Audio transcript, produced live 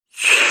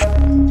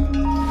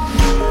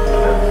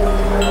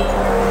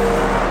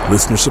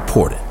Listener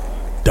supported.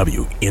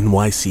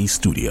 WNYC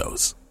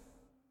Studios.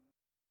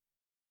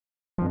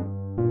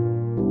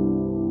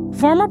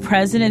 Former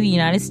President of the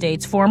United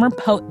States, former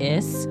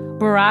POTUS,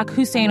 Barack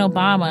Hussein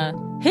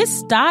Obama, his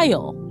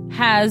style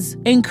has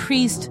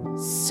increased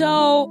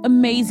so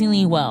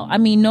amazingly well. I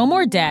mean, no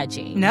more dad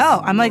jeans.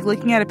 No, I'm like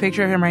looking at a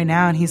picture of him right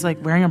now and he's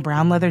like wearing a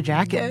brown leather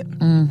jacket.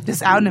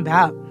 Just out and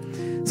about.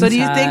 So do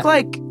you think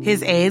like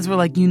his aides were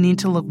like, you need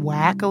to look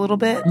whack a little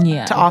bit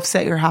to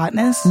offset your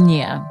hotness?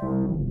 Yeah.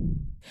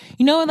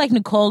 You know when like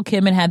Nicole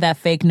Kidman had that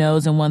fake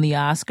nose and won the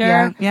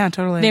Oscar? Yeah,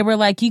 totally. They were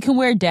like, you can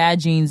wear dad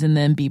jeans and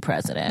then be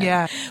president.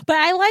 Yeah. But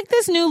I like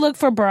this new look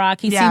for Barack.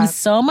 He seems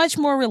so much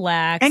more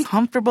relaxed. And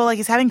comfortable, like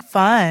he's having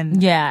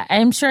fun. Yeah,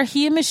 I'm sure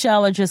he and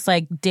Michelle are just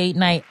like date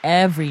night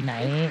every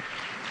night.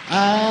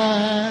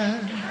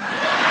 I'm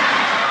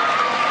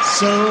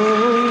so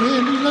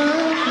in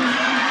love.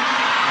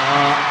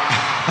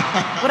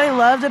 What I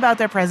loved about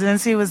their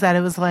presidency was that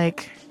it was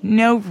like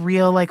no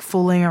real like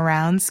fooling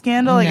around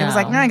scandal. Like it was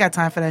like, no, I ain't got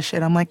time for that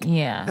shit. I'm like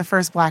the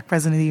first black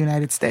president of the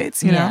United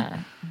States, you know?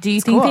 Do you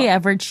think they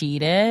ever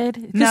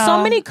cheated? Because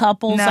so many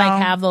couples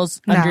like have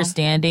those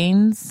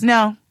understandings.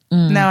 No,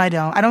 I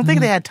don't. I don't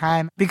think they had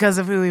time because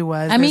of who he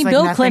was. I mean, like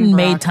Bill Clinton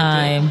made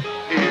time.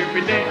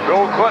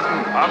 Bill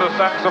Clinton on the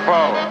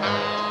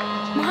saxophone.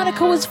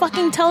 Monica was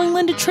fucking telling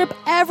Linda Tripp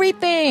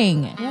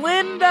everything.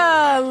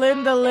 Linda,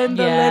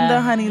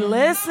 honey,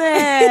 listen.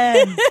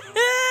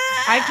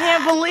 I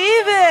can't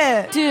believe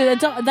it.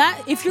 Dude,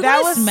 that if you're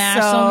going to smash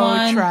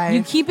someone,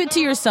 you keep it to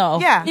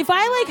yourself. Yeah. If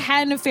I like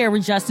had an affair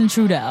with Justin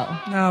Trudeau.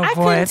 Oh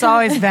boy, it's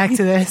always back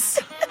to this.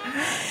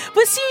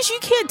 But seriously,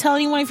 you can't tell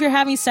anyone if you're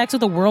having sex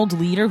with a world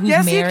leader who's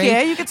married. Yes, you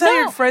can. You can tell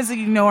your friends that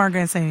you know aren't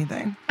going to say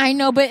anything. I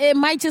know, but it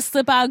might just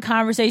slip out of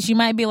conversation. You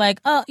might be like,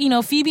 oh, you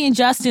know, Phoebe and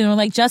Justin. Or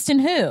like, Justin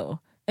who?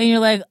 And you're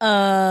like,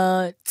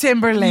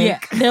 Timberlake. Yeah.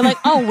 They're like,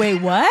 oh, wait,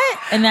 what?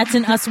 And that's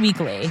in Us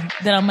Weekly.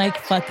 Then I'm like,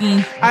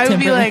 fucking I would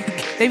Timberlake. be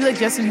like, they'd be like,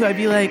 Justin who? I'd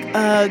be like,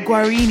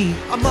 Guarini.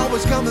 I'm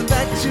always coming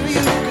back to you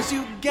because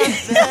you get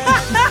that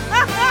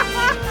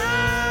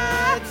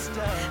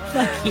stuff.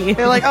 Fuck you.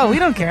 They're like, oh, we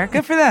don't care.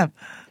 Good for them.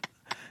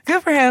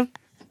 Good for him.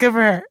 Good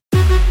for her.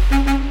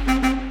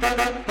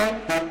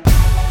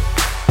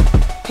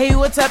 Hey,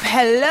 what's up?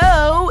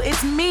 Hello,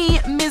 it's me,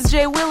 Ms.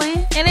 J.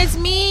 Willie. And it's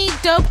me,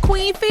 Dope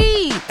Queen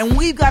Fee. And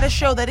we've got a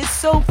show that is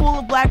so full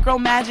of black girl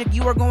magic,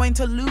 you are going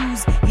to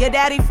lose your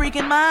daddy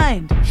freaking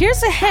mind.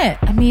 Here's a hint.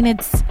 I mean,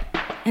 it's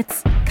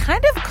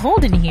kind of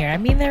cold in here. I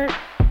mean, there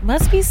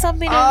must be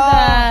something in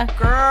the...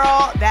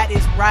 Girl, that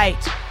is right.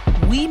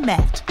 We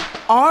met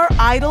our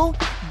idol,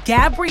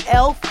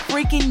 Gabrielle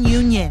freaking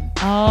Union.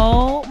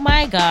 Oh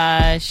my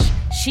gosh.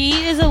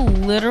 She is a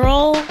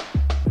literal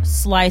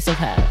slice of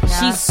heaven. Yes.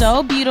 She's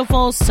so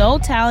beautiful, so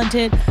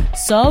talented,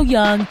 so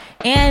young.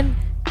 And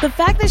the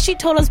fact that she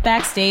told us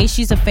backstage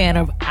she's a fan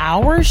of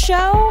our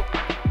show,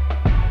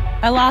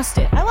 I lost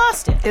it.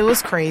 It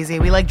was crazy.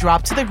 We like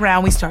dropped to the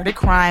ground. We started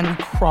crying. We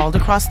crawled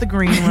across the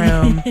green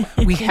room.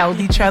 We held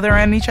each other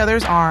in each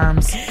other's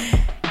arms.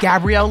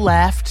 Gabrielle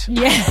left.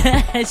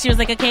 Yeah. She was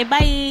like, okay,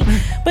 bye.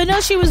 But no,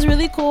 she was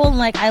really cool. And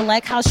like, I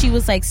like how she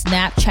was like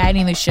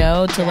Snapchatting the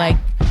show to like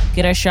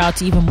get our show out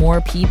to even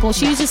more people.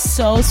 She was just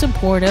so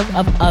supportive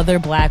of other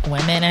black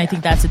women. And I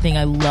think that's the thing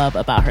I love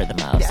about her the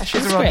most. Yeah,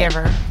 she's a real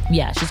giver.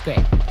 Yeah, she's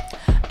great.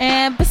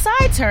 And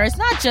besides her, it's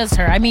not just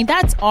her. I mean,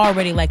 that's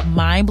already like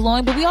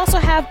mind-blowing. But we also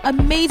have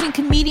amazing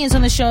comedians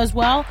on the show as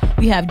well.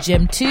 We have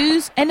Jim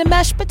Tooze and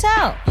Nimesh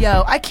Patel.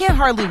 Yo, I can't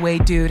hardly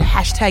wait, dude.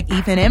 Hashtag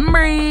Ethan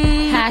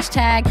Embry.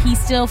 Hashtag he's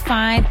still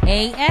fine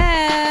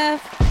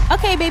AF.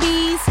 Okay,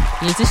 babies.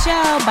 Here's the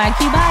show. Bye,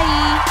 Q,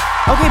 bye.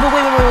 Okay, but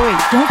wait.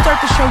 Don't start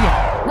the show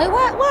yet. Wait,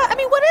 what? I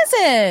mean, what is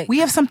it? We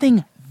have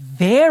something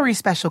very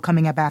special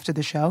coming up after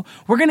the show.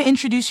 We're going to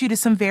introduce you to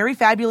some very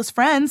fabulous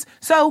friends,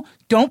 so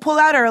don't pull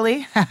out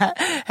early.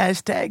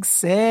 Hashtag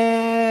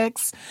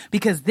sex.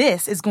 Because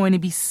this is going to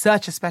be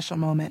such a special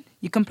moment.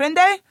 You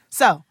comprende?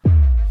 So,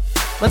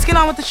 let's get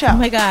on with the show. Oh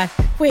my God.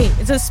 Wait,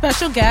 it's a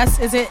special guest.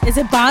 Is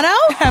it Bono?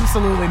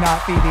 Absolutely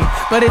not, Phoebe.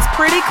 But it's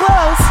pretty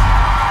close.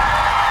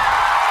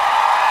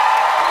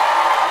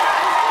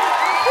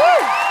 Woo,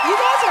 you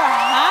guys are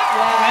hot.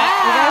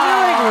 Wow. You guys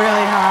are like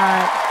really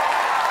hot.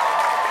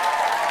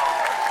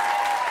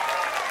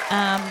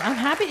 I'm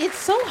happy. It's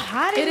so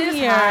hot in here. It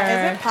is hot.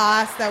 Is it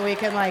past that we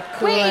can like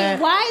cool it?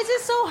 Why is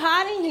it so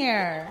hot in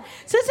here?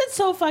 Since it's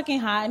so fucking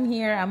hot in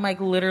here, I'm like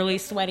literally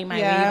sweating my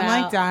leave out.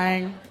 I'm like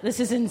dying.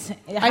 This is insane.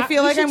 I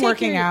feel like I'm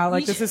working out.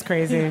 Like this is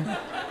crazy.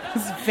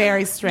 It's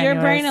very strenuous.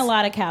 You're burning a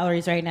lot of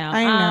calories right now.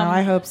 I know.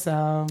 I hope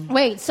so.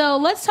 Wait, so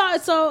let's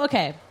talk. So,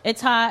 okay,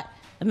 it's hot.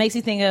 It makes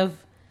you think of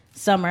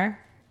summer.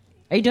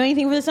 Are you doing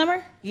anything for the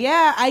summer?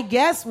 Yeah, I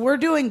guess we're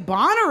doing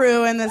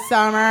Bonnaroo in the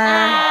summer.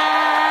 Yeah.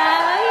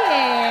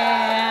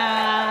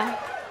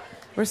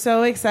 We're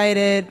so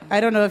excited.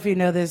 I don't know if you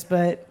know this,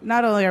 but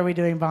not only are we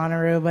doing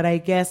Bonnaroo, but I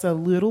guess a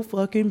little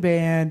fucking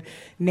band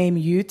named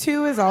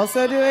U2 is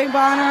also doing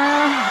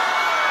Bonnaroo.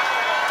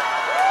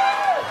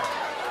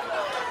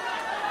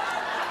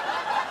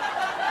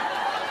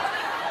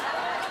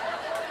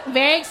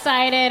 Very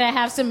excited. I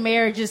have some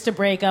marriages to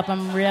break up.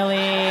 I'm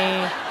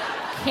really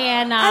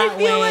cannot I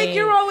feel wait. like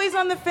you're always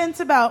on the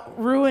fence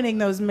about ruining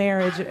those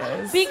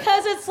marriages.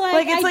 Because it's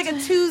like It's like a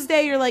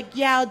Tuesday, you're like,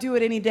 yeah, I'll do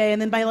it any day. And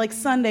then by like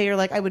Sunday, you're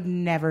like, I would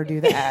never do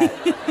that.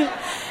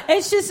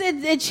 It's just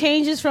it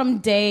changes from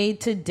day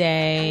to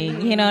day.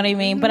 You know what I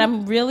mean? But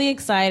I'm really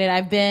excited.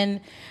 I've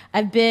been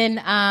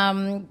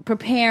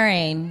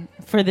preparing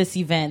for this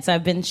event. So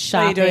I've been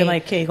shopping. Are you doing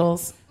like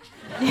Kegels?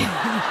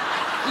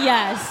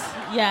 Yes.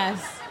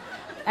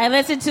 I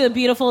listened to A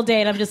Beautiful Day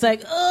and I'm just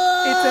like, oh.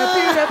 It's a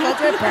beautiful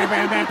day.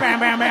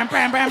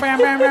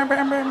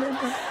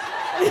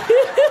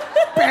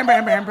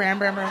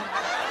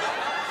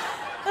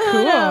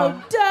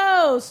 Uno,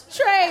 dos,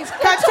 tres,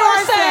 14.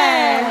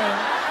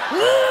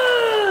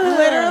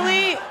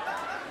 Literally,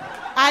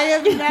 I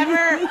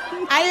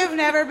have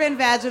never been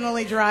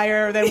vaginally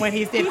drier than when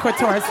he did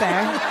 14.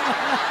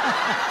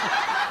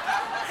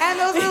 And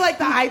those were like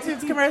the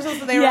iTunes commercials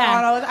that they were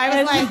on all the time.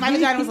 I was like, my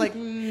vagina was like,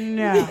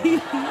 no.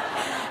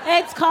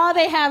 It's called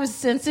They Have a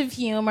Sense of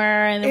Humor,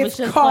 and it was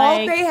just called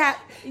like They Have.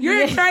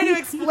 You're trying to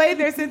explain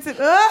their sense of.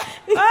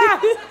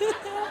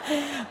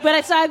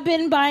 But so I've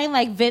been buying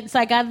like so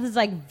I got this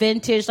like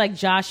vintage like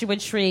Joshua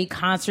Tree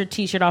concert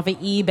T-shirt off of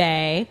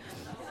eBay.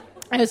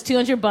 It was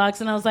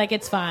 $200, and I was like,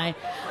 it's fine.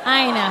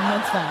 I know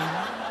it's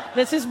fine.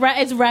 This is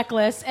it's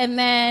reckless. And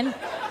then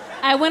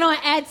I went on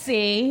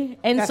Etsy,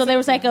 and so there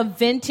was like a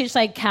vintage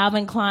like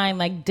Calvin Klein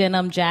like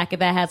denim jacket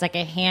that has like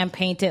a hand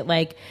painted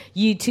like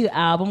U2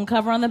 album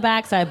cover on the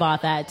back. So I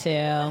bought that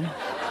too.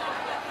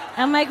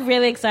 I'm like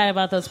really excited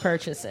about those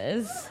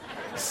purchases.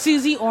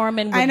 Susie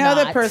Orman would I know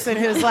not. the person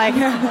who's like.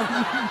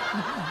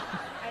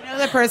 I know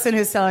the person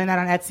who's selling that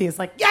on Etsy is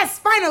like, yes,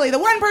 finally, the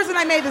one person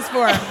I made this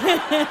for. This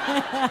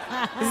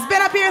has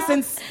been up here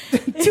since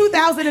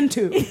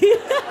 2002.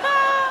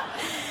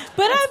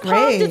 But I'm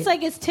great.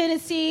 pumped. It's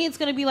Tennessee. It's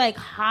gonna be like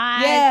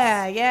hot.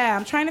 Yeah.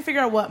 I'm trying to figure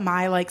out what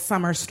my like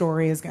summer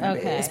story is gonna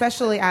be,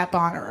 especially at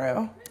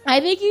Bonnaroo. I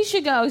think you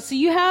should go. So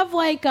you have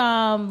like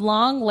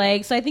long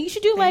legs. So I think you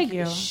should do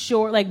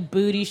short, like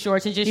booty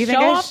shorts, and just show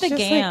off the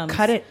gams. Like,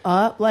 cut it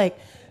up. Like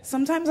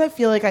sometimes I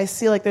feel like I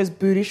see like there's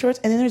booty shorts,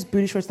 and then there's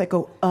booty shorts that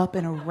go up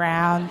and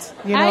around.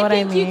 You know what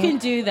I mean? I think you can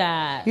do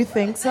that. You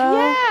think so?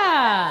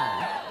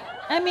 Yeah.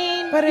 I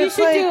mean, but you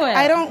should do it.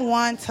 I don't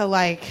want to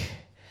like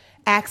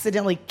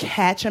accidentally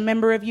catch a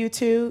member of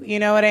U2. You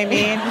know what I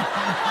mean?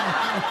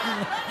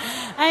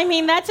 I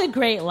mean, that's a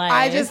great life.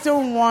 I just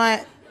don't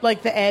want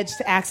like the Edge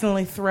to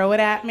accidentally throw it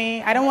at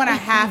me. I don't want to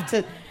have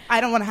to. I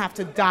don't want to have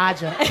to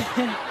dodge it.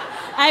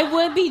 I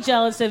would be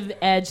jealous if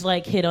Edge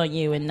like hit on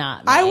you and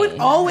not me. I would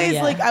always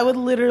I would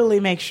literally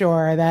make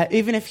sure that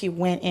even if he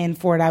went in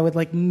for it, I would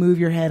like move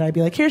your head. I'd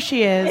be like, here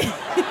she is.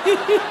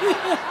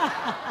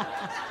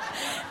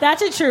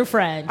 That's a true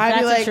friend. I'd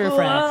That's be like, a true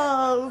friend.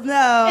 Oh,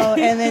 no.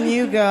 And then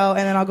you go,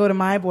 and then I'll go to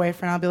my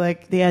boyfriend. I'll be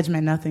like, the Edge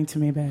meant nothing to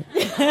me, babe.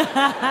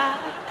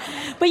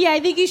 But yeah, I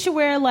think you should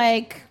wear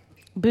like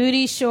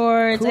booty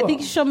shorts. Cool. I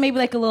think you should show maybe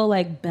like a little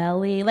like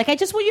belly. Like I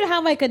just want you to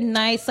have like a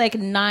nice like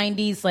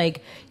 90s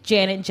like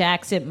Janet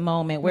Jackson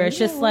moment where it's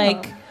just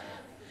like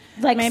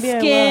maybe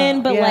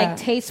skin, but like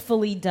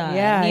tastefully done.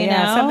 Yeah, you know?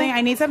 I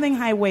need something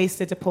high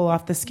waisted to pull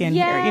off the skin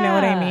here. You know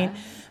what I mean?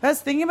 I was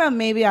thinking about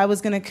maybe I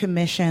was going to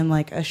commission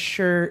like a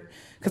shirt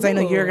because I know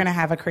you're going to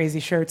have a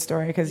crazy shirt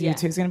story because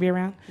U2 is going to be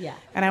around. Yeah.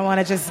 And I want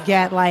to just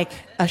get like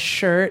a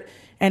shirt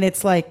and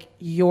it's like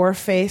your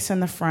face in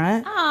the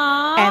front.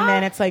 Aww. And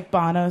then it's like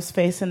Bono's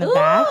face in the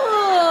back.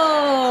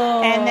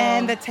 And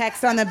then the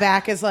text on the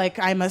back is like,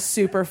 I'm a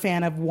super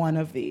fan of one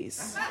of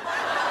these.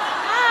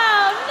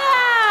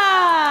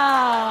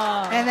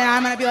 And then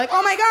I'm going to be like,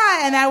 oh my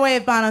God. And that way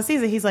if Bono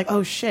sees it, he's like,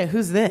 oh shit,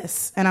 who's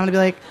this? And I'm going to be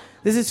like,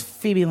 this is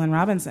Phoebe Lynn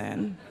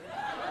Robinson.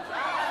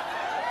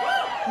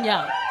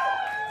 Yeah.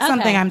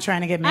 Something I'm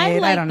trying to get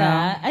made. I don't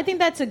know. I think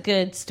that's a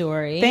good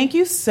story. Thank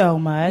you so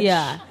much.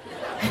 Yeah.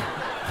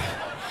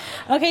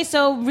 Okay,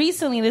 so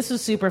recently, this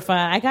was super fun.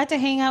 I got to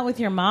hang out with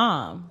your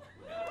mom.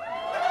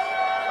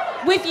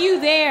 With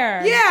you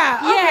there. Yeah,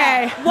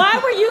 okay. Why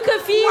were you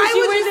confused? Why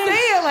would you say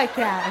it like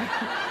that?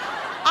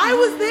 I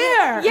was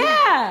there.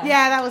 Yeah.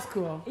 Yeah, that was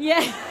cool.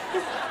 Yeah.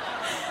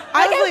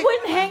 I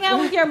wouldn't hang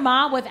out with your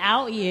mom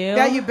without you.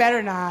 Yeah, you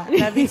better not.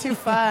 That'd be too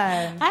fun.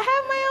 I have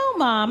my own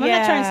mom. I'm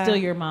not trying to steal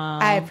your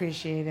mom. I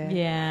appreciate it.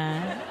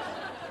 Yeah.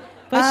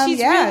 But she's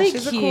really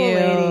she's cute. A cool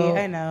lady.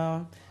 I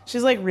know.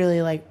 She's like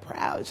really like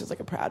proud. She's like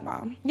a proud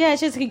mom. Yeah,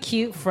 she's like a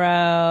cute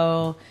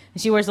fro.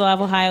 And she wears a lot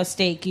of Ohio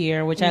State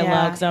gear, which I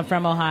love because I'm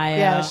from Ohio.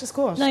 Yeah, she's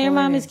cool. No, your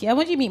mom is cute. I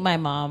want you to meet my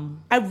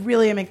mom. I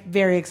really am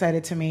very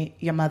excited to meet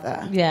your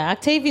mother. Yeah,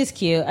 Octavia's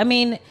cute. I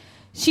mean,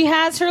 she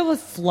has her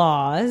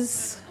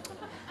flaws,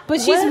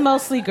 but she's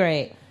mostly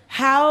great.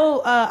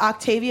 How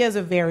Octavia is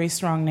a very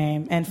strong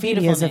name, and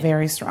Phoebe is a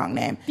very strong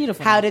name.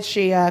 Beautiful. How did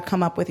she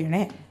come up with your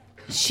name?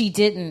 She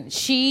didn't.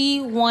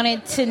 She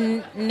wanted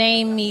to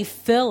name me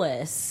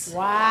Phyllis.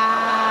 Wow.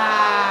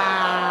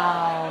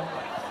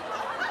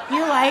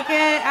 You like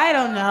it? I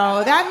don't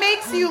know. That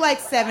makes you like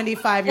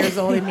 75 years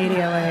old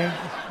immediately.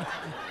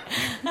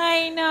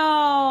 I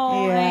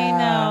know. Yeah. I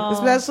know.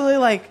 Especially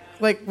like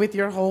with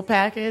your whole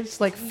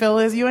package. Like,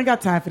 Phyllis, you ain't got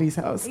time for these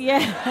hoes.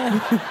 Yeah.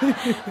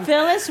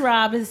 Phyllis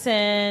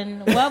Robinson.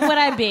 What would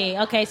I be?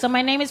 Okay, so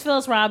my name is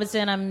Phyllis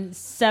Robinson. I'm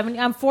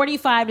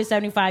 45 to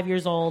 75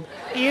 years old.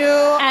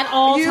 At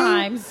all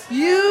times.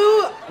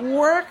 You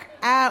work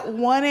at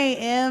 1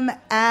 a.m.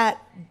 at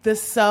the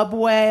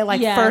subway,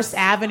 like Yes. First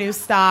Avenue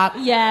stop.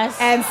 Yes.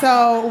 And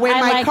so when I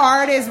my like-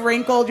 card is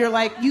wrinkled, you're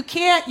like, you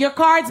can't, your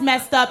card's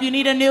messed up. You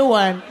need a new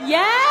one.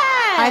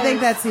 Yes. I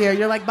think that's you.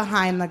 You're like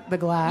behind the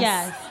glass.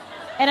 Yes.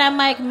 And I'm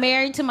like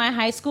married to my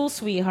high school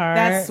sweetheart.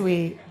 That's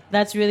sweet.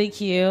 That's really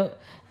cute.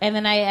 And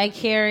then I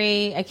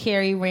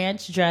carry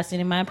ranch dressing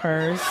in my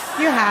purse.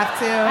 You have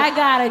to. I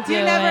gotta do it.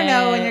 You never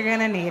know when you're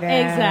gonna need it.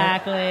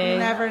 Exactly. You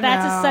never know.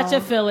 That's such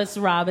a Phyllis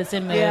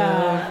Robinson move.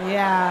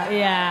 Yeah.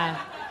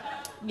 Yeah.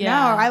 No,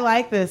 I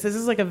like this. This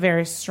is like a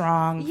very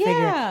strong figure.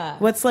 Yeah.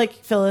 What's like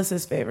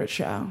Phyllis's favorite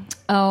show?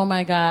 Oh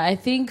my God. I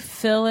think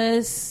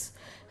Phyllis.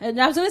 And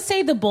I was going to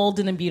say The Bold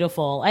and the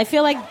Beautiful. I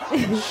feel like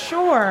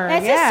Sure.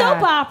 it's a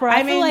soap opera. I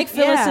feel mean, like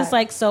Phyllis yeah. is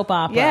like soap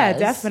operas. Yeah,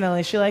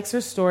 definitely. She likes her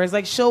stories.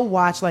 Like, she'll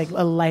watch like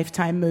a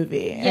Lifetime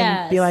movie and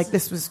Yes. be like,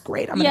 "This was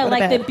great. I'm gonna Yeah, go to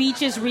like bed." the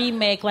Beaches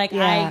remake. Like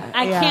Yeah,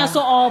 I yeah.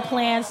 cancel all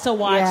plans to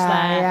watch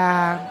that.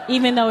 Yeah.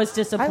 Even though it's I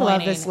disappointing.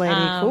 love this lady.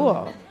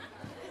 Cool.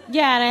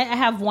 Yeah, and I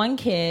have one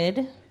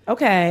kid.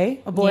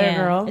 Okay, a boy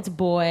Yeah, or girl? It's a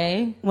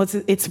boy.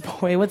 It's a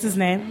boy. What's his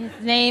name?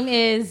 His name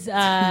is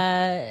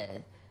Jerron.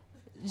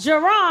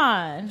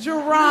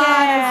 Jerron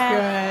Yeah, is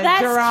good.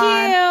 that's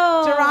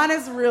Jerron. cute. Jerron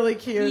is really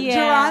cute.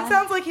 Yeah. Jerron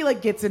sounds like he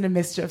like gets into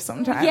mischief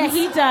sometimes. Yeah,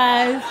 he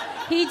does.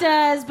 He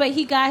does, but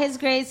he got his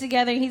grades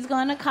together. He's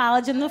going to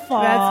college in the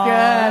fall. That's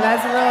good.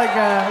 That's really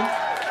good.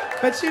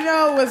 But you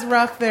know, it was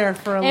rough there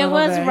for a little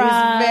was bit.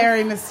 rough. He was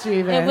very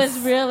mischievous. It was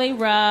really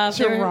rough.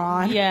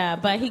 Jerron. Yeah,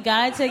 but he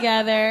got it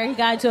together. He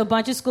got into a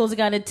bunch of schools. He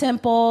got into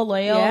Temple,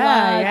 Loyola,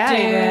 yeah,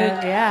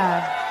 Duke.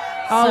 yeah.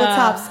 All the So,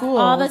 top schools.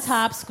 All the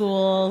top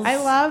schools. I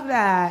love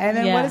that. And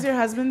then Yeah. what does your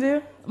husband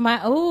do? My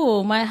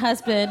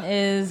husband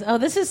is. Oh,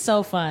 this is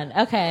so fun.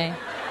 Okay.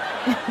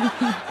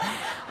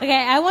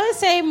 Okay, I want to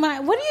say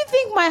what do you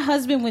think my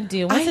husband would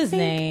do? What's his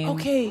name?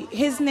 Okay,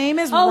 his name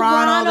is Oh,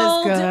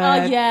 Ronald. Is good.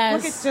 Oh, yes.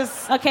 Look, it's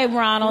just Okay,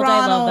 Ronald.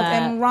 I love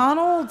that. And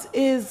Ronald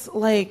is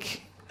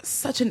like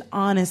such an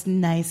honest,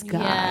 nice guy.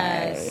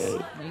 Yes.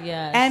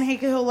 Yes. And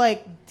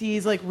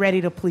he's like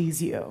ready to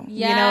please you.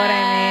 Yes. You know what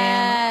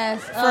I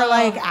mean? For Oh.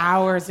 like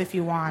hours if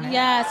you want it.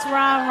 Yes,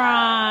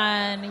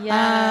 Ron.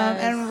 Yes.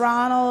 And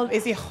Ronald,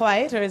 is he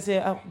white or is he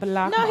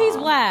black? No, he's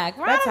black.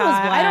 Ronald That's was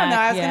hot. I don't know.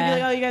 I was black, gonna be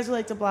yeah. like, oh, you guys are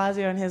like De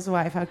Blasio and his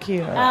wife. How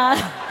cute.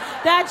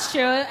 That's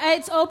true.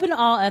 It's open to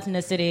all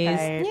ethnicities.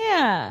 Right.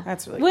 Yeah.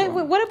 That's really What,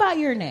 cool. what about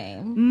your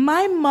name?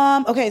 My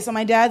mom, okay, so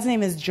my dad's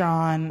name is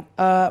John.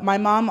 My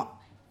mom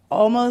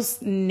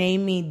almost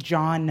named me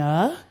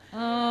Jonna. Oh.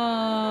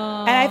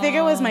 And I think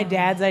it was my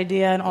dad's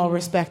idea, in all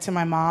respect to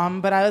my mom.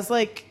 But I was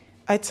like,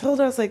 I told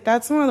her, I was like,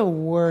 that's one of the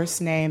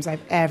worst names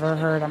I've ever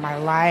heard in my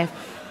life.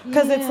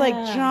 Because it's like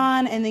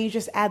John, and then you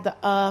just add the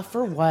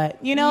for what?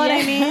 You know what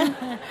I mean?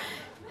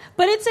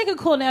 But it's like a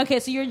cool name. Okay,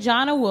 so you're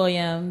Jonna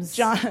Williams.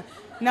 John,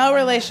 no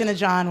relation to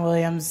John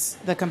Williams,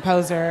 the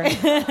composer.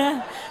 but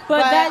But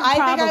that I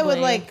think I would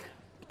probably-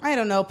 I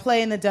don't know,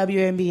 play in the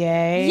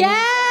WNBA.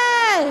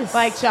 Yes.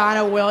 Like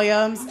Jonna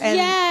Williams. And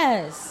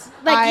yes.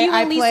 Like you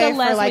and Lisa play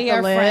Leslie for like the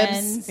are Libs.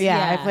 friends.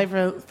 Yeah, I play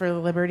for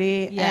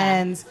Liberty. Yeah.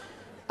 And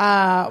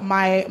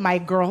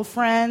my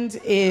girlfriend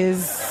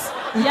is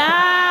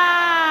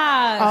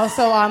Yes.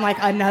 also on like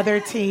another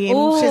team.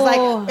 Ooh. She's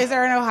like, is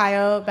there an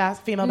Ohio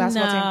female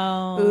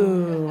basketball team?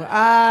 Ooh.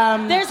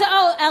 There's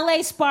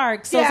LA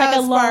Sparks, so it's like a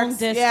long Sparks.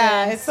 distance.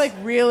 Yeah, it's like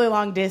really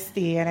long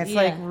disty, and it's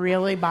like Yeah.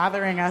 really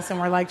bothering us, and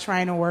we're like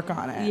trying to work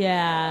on it.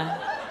 Yeah.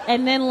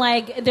 And then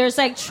like there's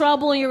like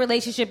trouble in your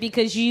relationship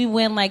because you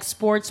win like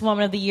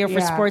Sportswoman of the Year for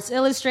Yeah. Sports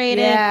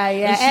Illustrated. Yeah,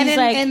 yeah. And And she's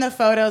in, like, in the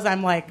photos,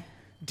 I'm like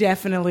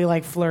definitely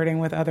like flirting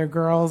with other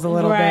girls a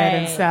little bit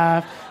and Right.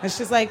 stuff. And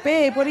she's like,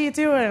 babe, what are you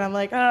doing? And I'm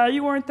like,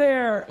 you weren't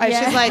there. And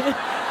Yeah. she's like,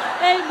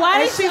 and why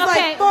and does she's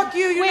like, fuck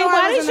you. You wait, know I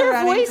why was does in the your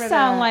running voice for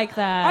sound that. like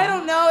that? I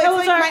don't know. It's It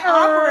was like my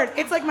awkward.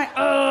 It's like my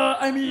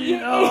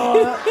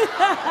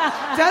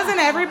Doesn't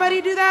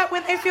everybody do that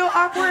when they feel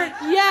awkward?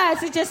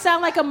 Yes, it just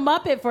sounded like a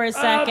Muppet for a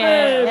second.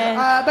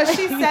 And- But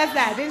she says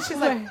that. Then she's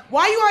like,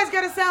 why you always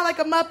gotta sound like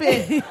a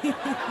Muppet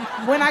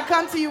when I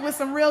come to you with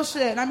some real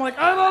shit? And I'm like,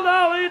 I don't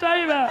know. What are you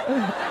talking about?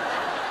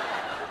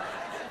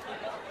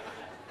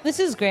 This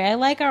is great. I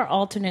like our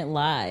alternate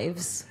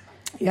lives.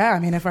 Yeah, I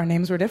mean, if our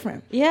names were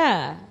different.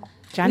 Yeah.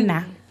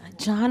 Jonna.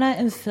 Jonna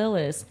and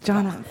Phyllis.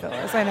 Jonna and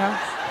Phyllis, I know.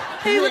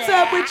 Hey, what's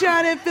up with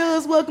Jonna and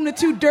Phyllis? Welcome to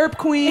Two Derp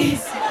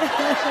Queens.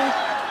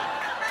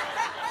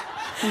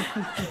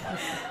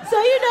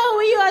 So you know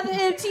when you at the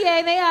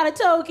MTA, they out of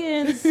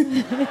tokens.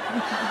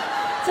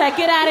 It's like,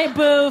 get out of here,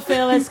 boo,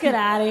 Phyllis, get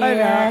out of here.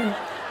 I know.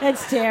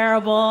 It's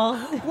terrible.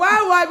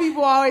 Why white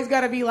people always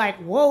gotta be like,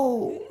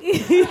 whoa?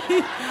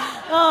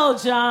 Oh,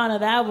 Jonna,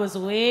 that was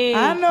weak.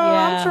 I know,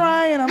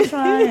 Yeah. I'm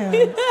trying.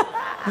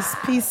 This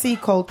PC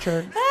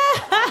culture.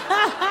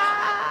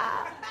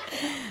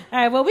 All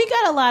right, well, we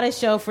got a lot of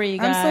show for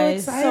you I'm so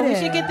guys. So we excited.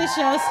 should get the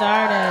show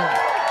started.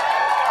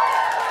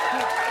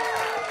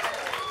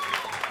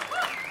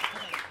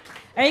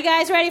 Are you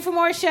guys ready for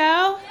more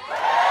show?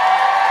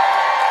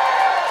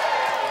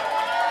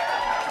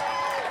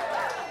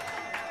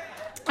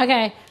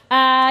 Okay.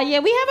 Yeah,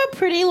 we have a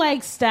pretty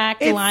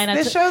stacked lineup.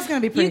 This show's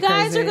gonna be pretty You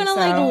guys crazy, are gonna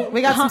so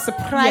we got some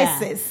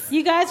surprises. Yeah.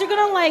 You guys are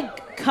gonna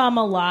come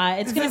a lot.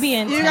 It's gonna be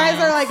intense. You guys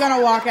are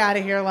gonna walk out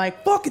of here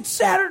fucking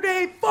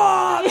Saturday,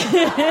 fuck.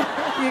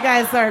 You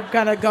guys are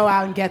gonna go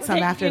out and get some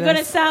after You're this.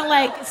 gonna sound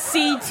like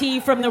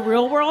CT from the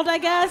Real World, I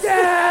guess.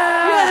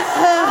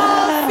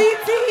 Yeah.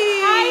 CT.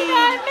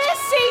 I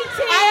miss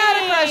CT. I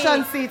had a crush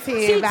on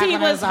CT. back CT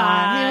when I was on.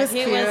 hot. He was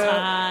He cute. was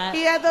hot.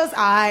 He had those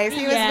eyes.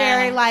 He was Yeah.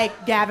 very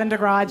Gavin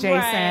DeGraw Jason.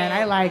 Right.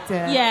 I liked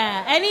it.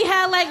 Yeah, and he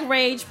had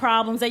rage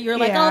problems that you're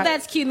like, Yeah. oh,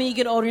 that's cute. And then you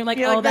get older, and you're like,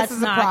 You're oh, like, this that's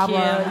is a not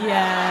problem. cute.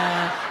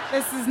 Yeah,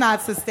 This is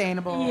not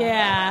sustainable.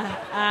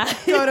 yeah.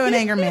 Go to an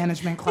anger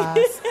management class.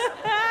 All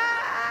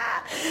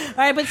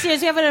right, but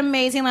seriously, we have an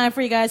amazing line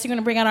for you guys. You're going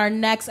to bring out our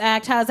next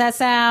act. How's that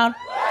sound?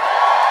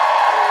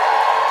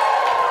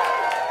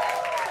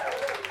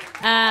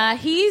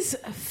 He's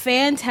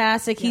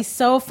fantastic. He's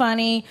so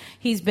funny.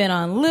 He's been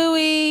on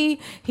Louis.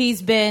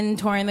 He's been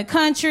touring the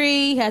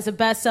country. He has a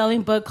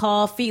best-selling book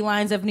called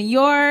Felines of New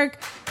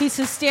York. He's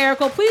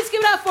hysterical. Please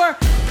give it up for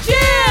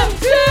Jim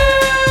Tooth!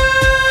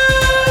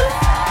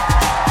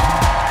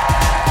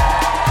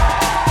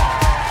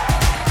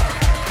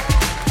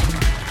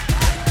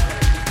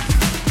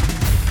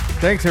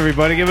 Thanks,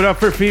 everybody. Give it up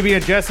for Phoebe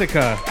and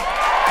Jessica. Okay.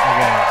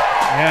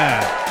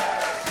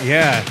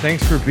 Yeah.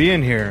 Thanks for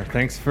being here.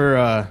 Thanks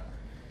for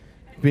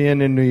being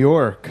in New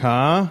York,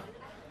 huh?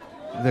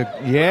 The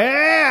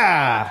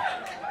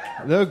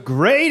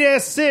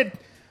greatest.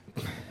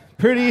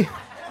 Pretty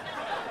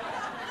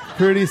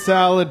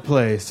solid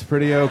place.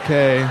 Pretty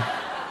okay.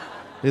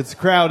 It's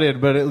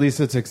crowded, but at least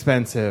it's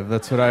expensive.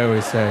 That's what I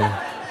always say.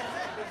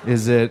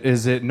 Is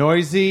it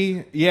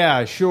noisy?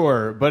 Yeah,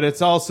 sure, but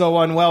it's also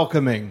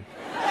unwelcoming.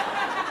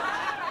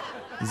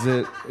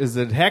 Is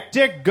it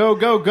hectic?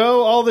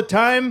 Go all the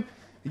time?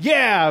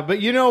 Yeah,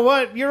 but you know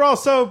what? You're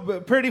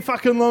also pretty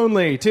fucking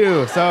lonely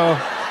too. So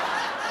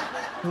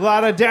a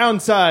lot of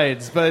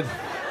downsides, but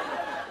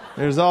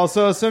there's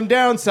also some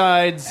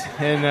downsides.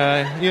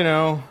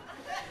 And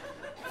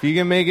if you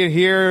can make it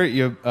here,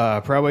 you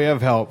probably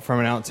have help from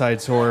an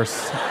outside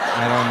source.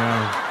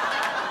 I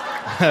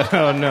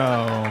don't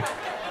know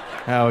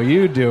how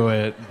you do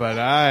it, but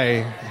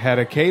I had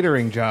a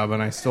catering job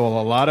and I stole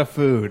a lot of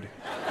food.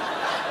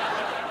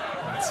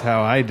 That's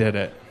how I did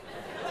it.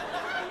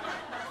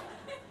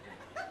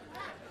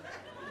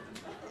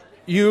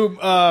 You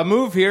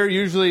move here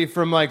usually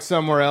from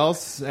somewhere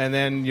else, and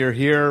then you're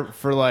here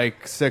for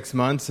 6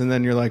 months, and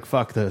then you're like,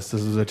 fuck this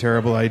is a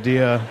terrible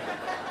idea.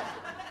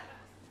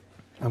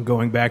 I'm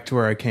going back to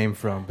where I came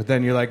from. But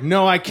then you're like,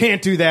 no, I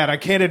can't do that. I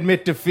can't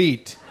admit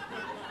defeat.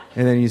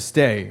 And then you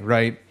stay,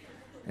 right?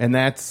 And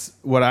that's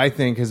what I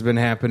think has been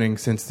happening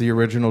since the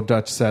original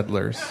Dutch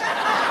settlers.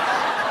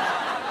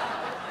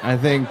 I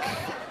think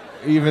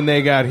even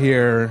they got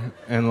here,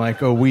 and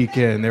a week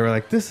in, they were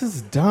like, this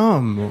is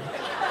dumb.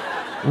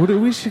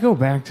 We should go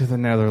back to the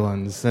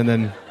Netherlands. And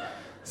then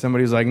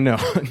somebody's like, no.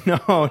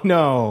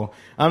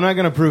 I'm not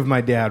going to prove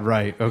my dad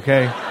right,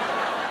 okay?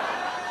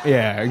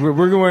 Yeah,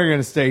 we're going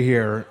to stay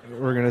here.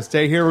 We're going to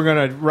stay here. We're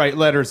going to write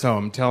letters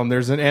home. Tell them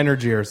there's an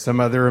energy or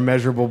some other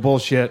immeasurable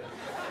bullshit.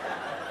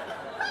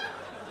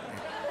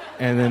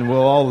 And then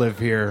we'll all live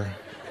here.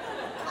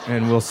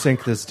 And we'll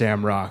sink this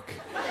damn rock.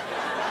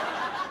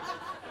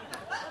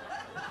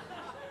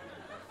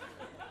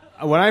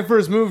 When I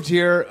first moved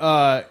here,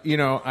 I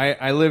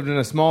lived in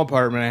a small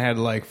apartment. I had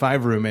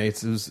 5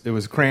 roommates. It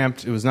was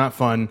cramped. It was not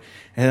fun.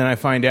 And then I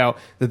find out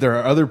that there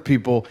are other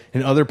people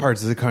in other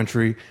parts of the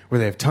country where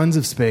they have tons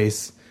of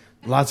space,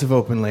 lots of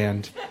open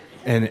land,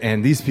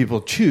 and these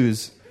people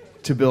choose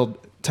to build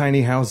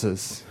tiny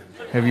houses.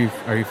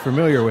 Are you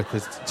familiar with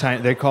this?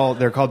 They're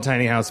called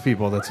tiny house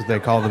people. That's what they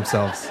call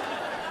themselves.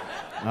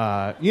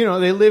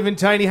 They live in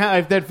tiny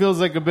house. That feels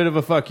like a bit of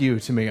a fuck you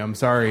to me. I'm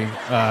sorry.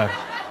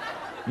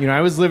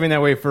 I was living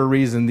that way for a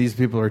reason. These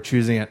people are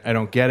choosing it. I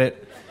don't get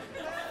it.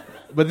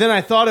 But then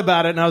I thought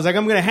about it, and I was like,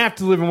 I'm going to have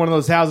to live in one of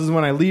those houses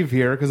when I leave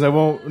here because I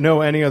won't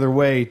know any other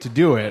way to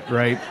do it,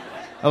 right?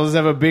 I'll just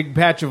have a big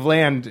patch of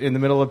land in the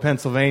middle of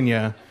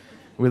Pennsylvania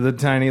with a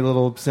tiny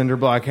little cinder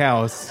block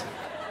house.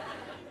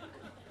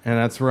 And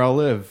that's where I'll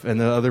live. And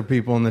the other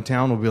people in the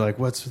town will be like,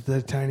 what's with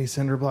the tiny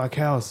cinder block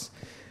house?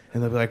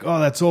 And they'll be like, oh,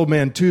 that's old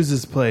man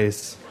Tooze's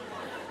place.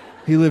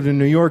 He lived in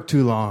New York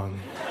too long.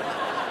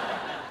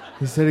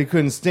 He said he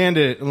couldn't stand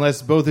it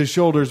unless both his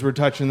shoulders were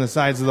touching the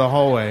sides of the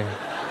hallway.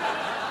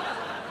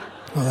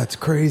 Oh, that's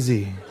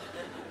crazy.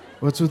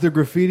 What's with the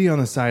graffiti on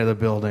the side of the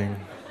building?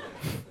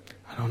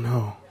 I don't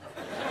know.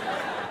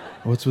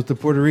 What's with the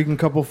Puerto Rican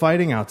couple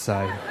fighting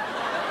outside?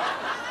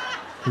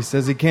 He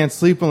says he can't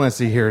sleep unless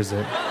he hears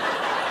it.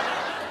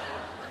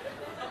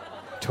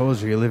 Told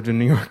you he lived in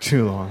New York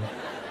too long.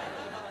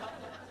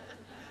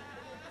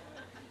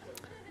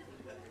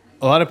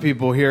 A lot of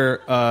people here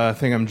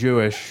think I'm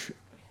Jewish,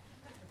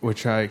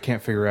 which I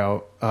can't figure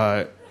out.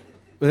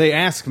 They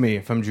ask me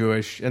if I'm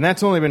Jewish, and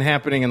that's only been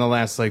happening in the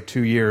last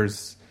 2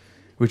 years,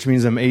 which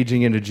means I'm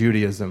aging into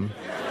Judaism.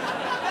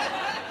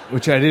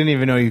 Which I didn't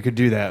even know you could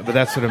do that, but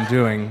that's what I'm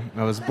doing.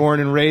 I was born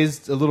and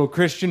raised a little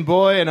Christian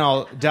boy, and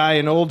I'll die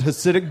an old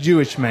Hasidic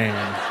Jewish man.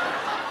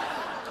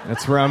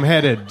 That's where I'm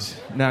headed.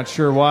 Not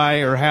sure why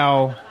or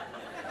how.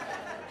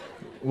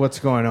 What's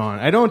going on?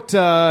 I don't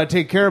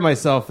take care of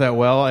myself that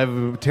well. I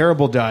have a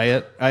terrible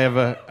diet. I have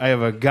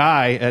a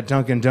guy at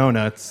Dunkin'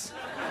 Donuts.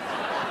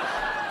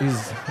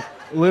 He's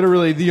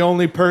literally the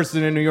only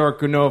person in New York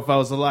who know if I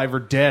was alive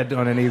or dead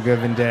on any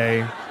given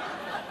day.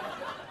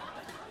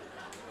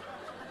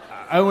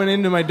 I went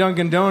into my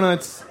Dunkin'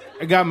 Donuts.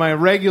 I got my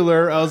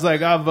regular. I was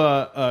like, I have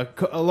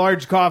a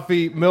large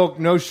coffee, milk,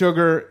 no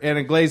sugar, and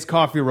a glazed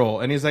coffee roll.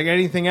 And he's like,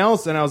 anything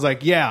else? And I was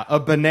like, yeah, a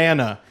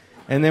banana.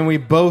 And then we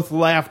both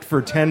laughed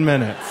for 10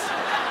 minutes.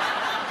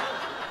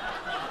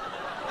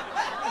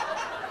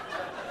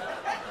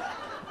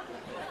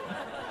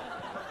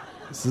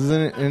 This is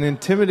an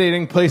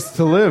intimidating place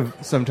to live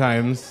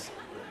sometimes.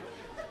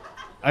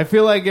 I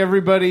feel like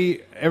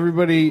everybody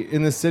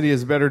in the city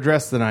is better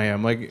dressed than I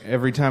am. Like,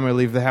 every time I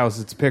leave the house,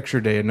 it's picture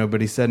day and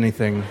nobody said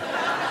anything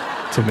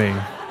to me.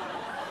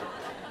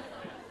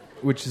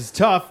 Which is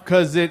tough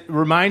because it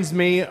reminds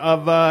me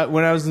of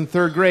when I was in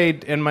third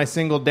grade and my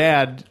single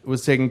dad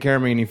was taking care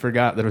of me and he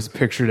forgot that it was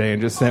picture day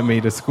and just sent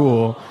me to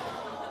school.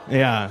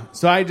 Yeah.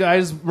 So I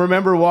just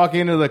remember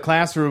walking into the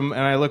classroom and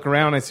I look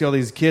around and I see all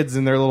these kids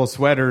in their little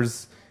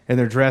sweaters and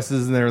their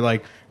dresses and they're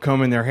like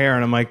combing their hair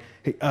and I'm like,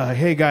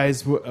 hey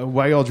guys,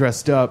 why y'all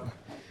dressed up?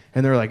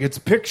 And they're like, it's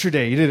picture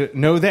day. You didn't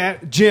know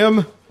that,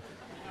 Jim?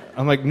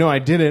 I'm like, no, I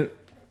didn't.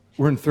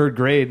 We're in third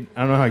grade.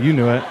 I don't know how you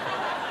knew it.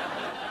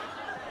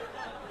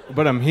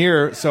 But I'm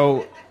here,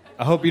 so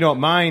I hope you don't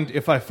mind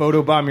if I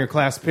photobomb your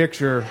class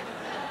picture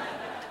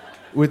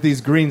with these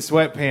green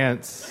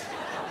sweatpants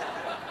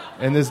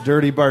and this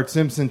dirty Bart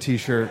Simpson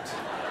t-shirt.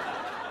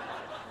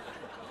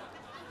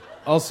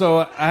 Also,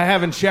 I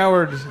haven't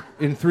showered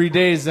in 3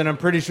 days, and I'm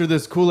pretty sure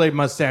this Kool-Aid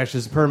mustache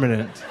is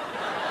permanent.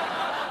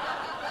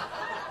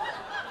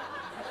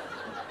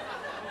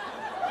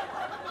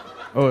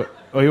 Oh,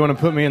 you want to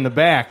put me in the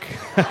back?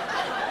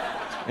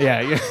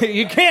 Yeah,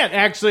 you can't,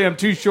 actually. I'm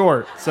too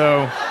short,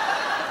 so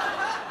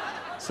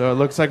it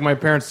looks like my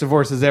parents'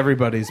 divorce is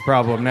everybody's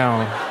problem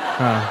now.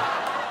 Huh.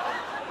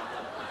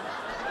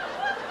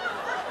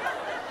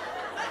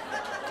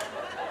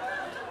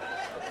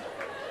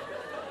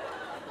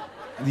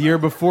 The year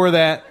before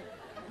that,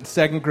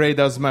 second grade,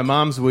 that was my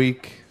mom's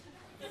week.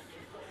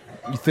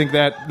 You think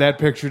that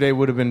picture day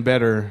would have been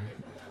better,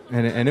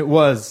 and it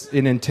was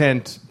in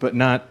intent, but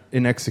not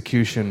in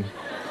execution.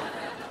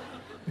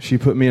 She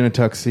put me in a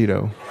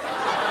tuxedo.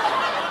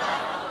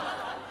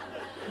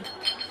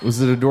 Was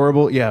it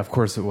adorable? Yeah, of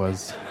course it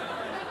was.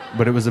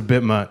 But it was a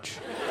bit much.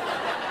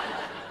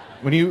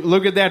 When you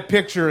look at that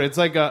picture, it's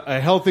like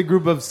a healthy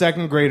group of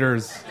second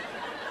graders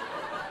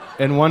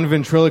and one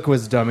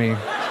ventriloquist dummy.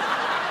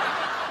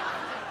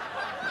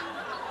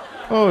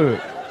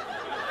 Oh,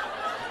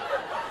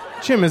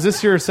 Jim, is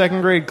this your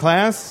second grade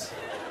class?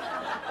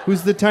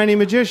 Who's the tiny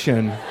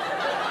magician?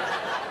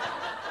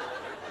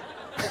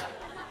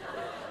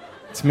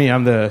 It's me,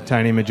 I'm the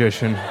tiny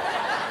magician.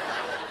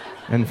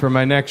 And for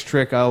my next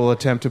trick, I will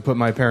attempt to put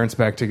my parents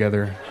back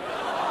together.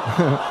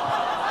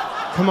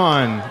 Come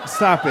on,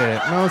 stop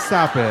it. No,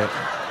 stop it.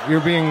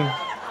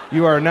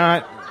 You are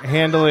not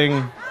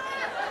handling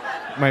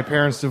my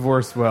parents'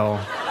 divorce well.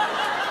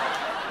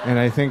 And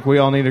I think we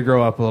all need to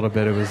grow up a little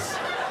bit. It was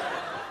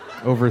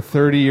over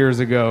 30 years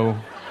ago.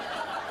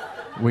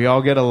 We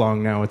all get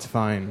along now. It's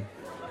fine.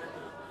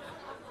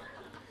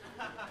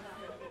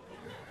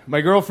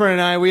 My girlfriend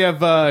and I, we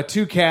have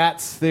 2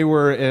 cats. They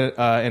were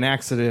an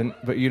accident,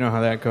 but you know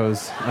how that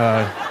goes.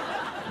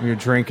 You're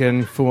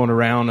drinking, fooling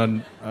around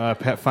on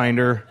Pet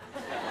Finder.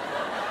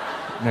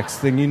 Next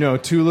thing you know,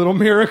 2 little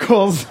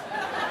miracles.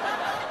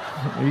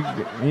 You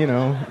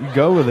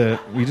go with it.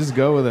 You just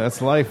go with it.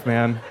 That's life,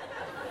 man.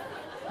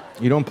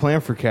 You don't plan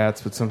for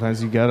cats, but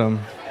sometimes you get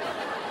them.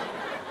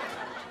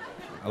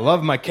 I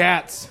love my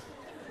cats.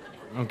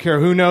 I don't care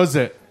who knows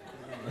it.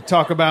 I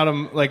talk about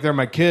them like they're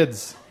my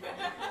kids.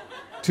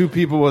 2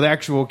 people with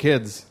actual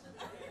kids.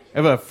 I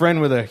have a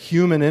friend with a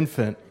human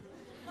infant.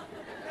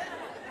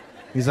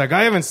 He's like,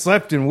 I haven't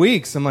slept in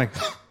weeks. I'm like,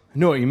 I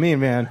know what you mean,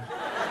 man.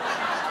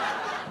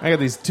 I got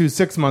these 2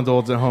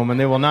 6-month-olds at home, and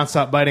they will not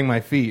stop biting my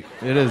feet.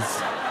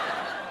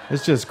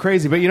 It's just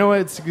crazy. But you know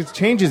what? It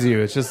changes you.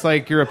 It's just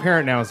like you're a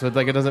parent now, so it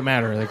doesn't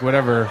matter. Like,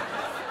 whatever.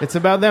 It's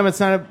about them. It's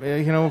not,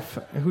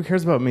 who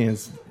cares about me?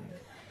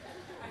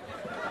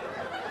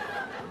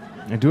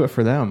 I do it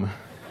for them.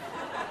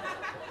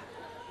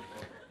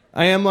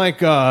 I'm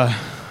like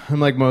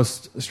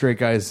most straight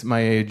guys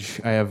my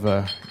age. I have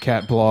a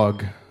cat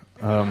blog.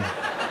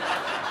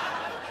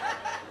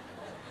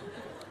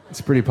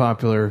 It's pretty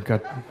popular.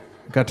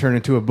 Got turned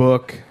into a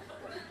book.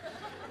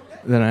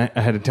 Then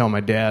I had to tell my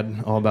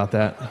dad all about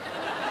that.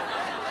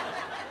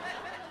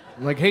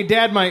 I'm like, hey,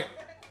 Dad, my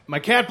My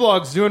cat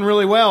blog's doing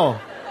really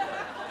well.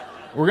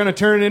 We're going to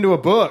turn it into a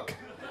book.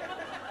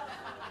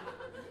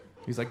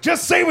 He's like,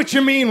 just say what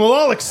you mean. We'll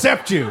all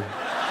accept you.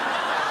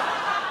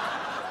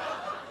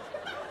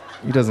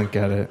 He doesn't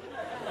get it.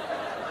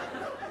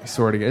 He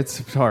sort of gets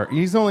it. It's hard.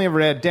 He's only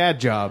ever had dad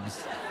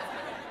jobs.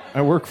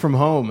 I work from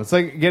home. It's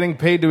like getting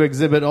paid to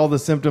exhibit all the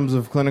symptoms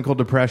of clinical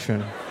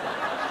depression.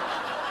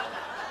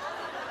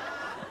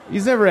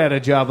 He's never had a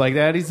job like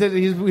that. He said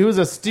he was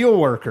a steel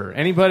worker.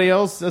 Anybody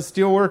else a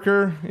steel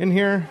worker in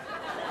here?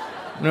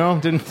 No,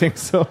 didn't think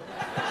so.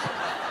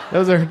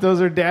 Those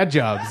are dad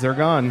jobs. They're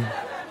gone.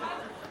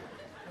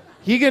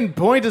 He can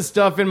point to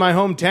stuff in my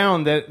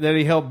hometown that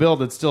he helped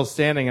build that's still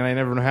standing, and I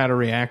never know how to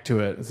react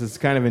to it. It's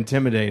kind of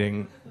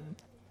intimidating.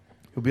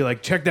 He'll be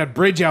like, check that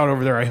bridge out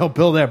over there. I helped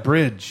build that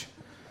bridge.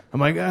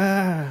 I'm like,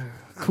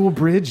 cool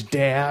bridge,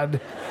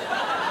 Dad.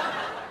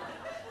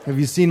 Have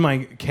you seen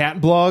my cat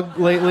blog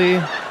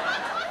lately?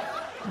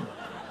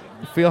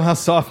 Feel how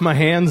soft my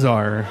hands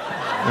are.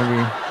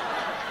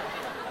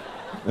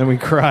 Then we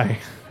cry.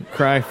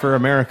 Cry for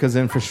America's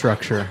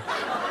infrastructure.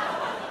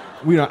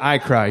 I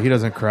cry. He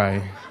doesn't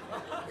cry.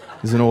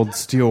 He's an old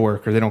steel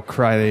worker. They don't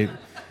cry. They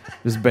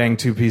just bang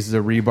two pieces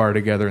of rebar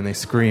together and they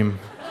scream.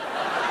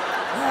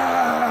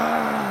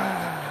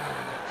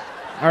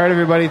 All right,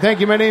 everybody. Thank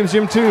you. My name's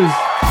Jim Tooze.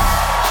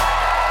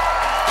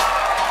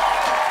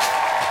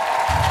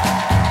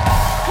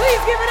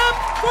 Please give it up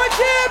for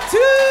Jim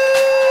Tooze!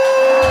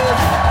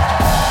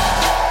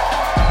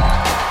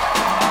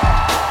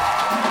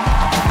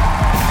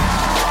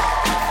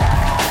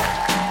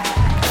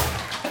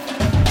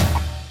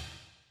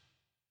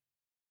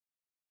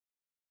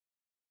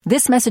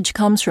 This message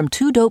comes from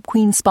Two Dope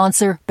Queens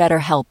sponsor,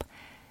 BetterHelp.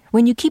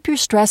 When you keep your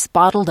stress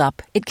bottled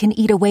up, it can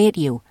eat away at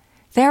you.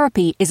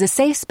 Therapy is a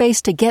safe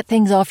space to get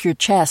things off your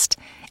chest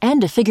and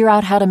to figure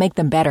out how to make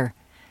them better.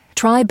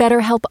 Try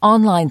BetterHelp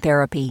Online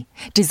Therapy,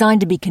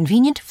 designed to be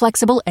convenient,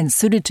 flexible, and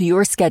suited to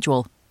your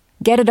schedule.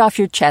 Get it off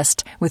your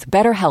chest with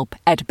BetterHelp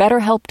at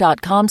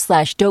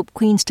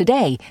betterhelp.com/dopequeens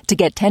today to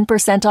get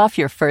 10% off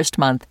your first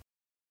month.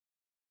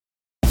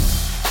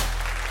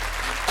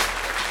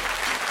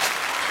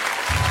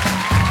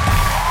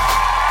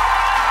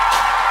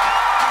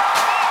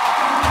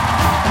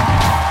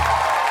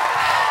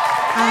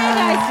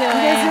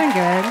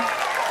 Good.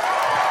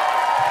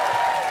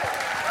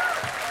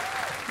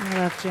 I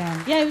love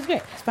Jim. Yeah, it was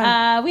great. It's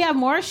fun. We have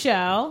more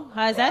show.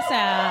 How does that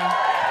sound?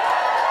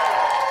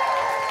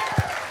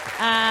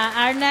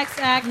 Our next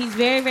act, he's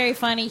very, very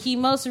funny. He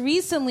most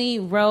recently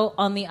wrote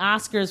on the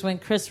Oscars when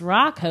Chris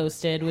Rock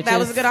hosted. That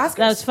was a good Oscars.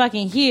 That was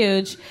fucking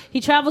huge.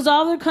 He travels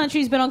all over the country.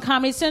 He's been on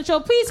Comedy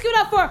Central. Please give it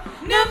up for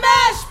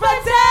Nimesh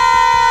Patel!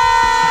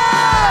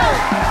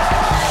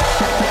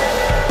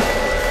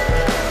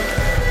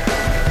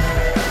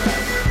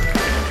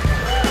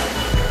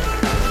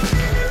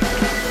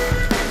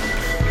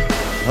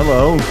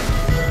 Hello.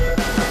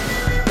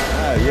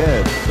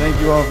 Yeah, thank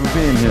you all for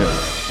being here.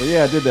 Well,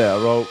 yeah, I did that. I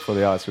wrote for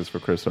the Oscars for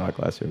Chris Rock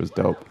last year. It was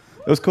dope.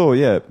 It was cool,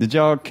 yeah. Did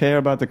y'all care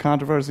about the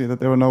controversy that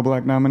there were no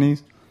black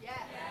nominees? Yeah.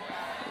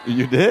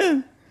 You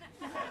did?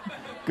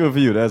 Good for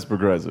you. That's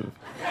progressive.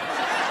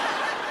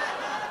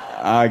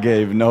 I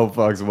gave no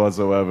fucks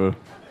whatsoever.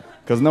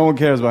 Because no one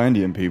cares about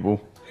Indian people.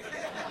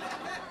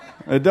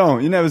 They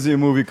don't. You never see a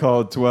movie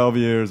called 12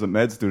 Years a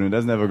Med Student.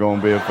 That's never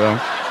going to be a film.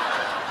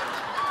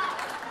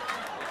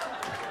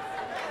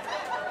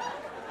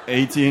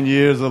 18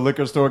 years a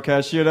liquor store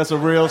cashier. That's a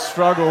real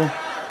struggle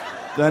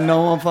that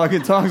no one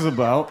fucking talks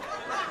about.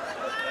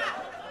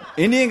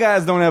 Indian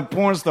guys don't have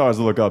porn stars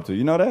to look up to.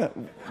 You know that?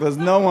 There's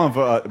no one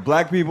for...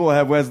 black people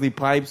have Wesley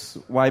Pipes.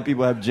 White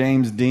people have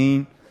James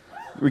Dean.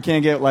 We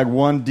can't get like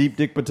one Deep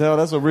Dick Patel.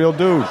 That's a real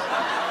dude.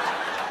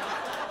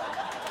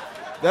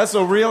 That's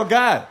a real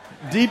guy.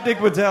 Deep Dick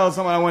Patel is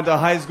someone I went to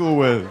high school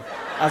with.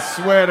 I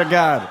swear to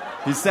God.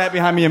 He sat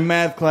behind me in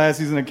math class.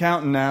 He's an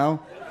accountant now.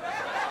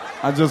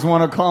 I just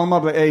want to call him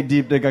up like, hey,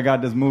 Deep Dick, I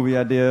got this movie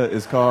idea.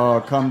 It's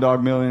called Cum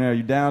Dog Millionaire.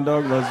 You down,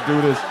 dog? Let's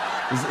do this.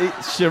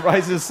 Shit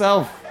writes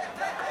itself.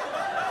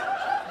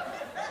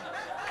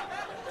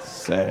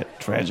 Sad,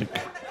 tragic.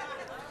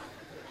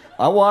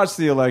 I watched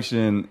the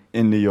election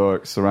in New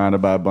York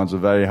surrounded by a bunch of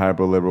very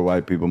hyper-liberal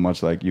white people,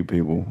 much like you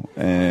people.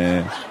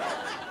 And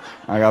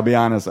I gotta be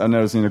honest, I've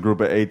never seen a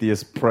group of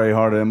atheists pray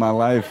harder in my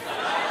life.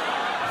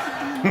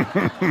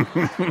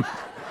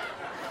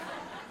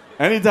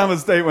 Anytime a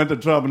state went to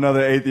Trump,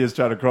 another atheist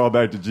tried to crawl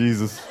back to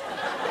Jesus.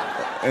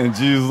 And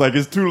Jesus was like,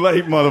 it's too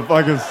late,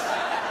 motherfuckers.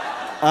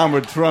 I'm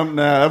with Trump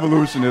now.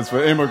 Evolution is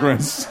for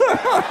immigrants.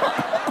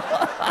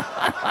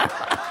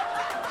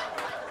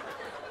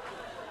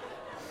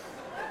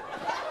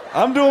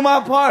 I'm doing my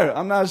part.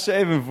 I'm not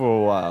shaving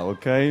for a while,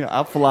 okay?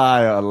 I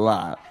fly a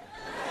lot.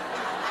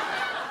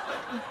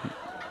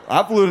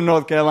 I flew to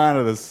North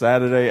Carolina the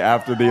Saturday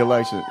after the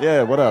election.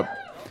 Yeah, what up?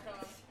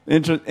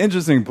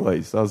 Interesting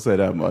place, I'll say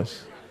that much.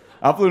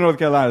 I flew to North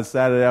Carolina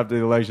Saturday after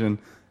the election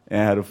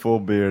and had a full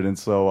beard, and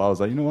so I was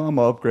like, you know what, I'm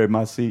going to upgrade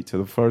my seat to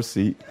the first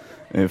seat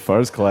in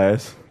first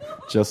class,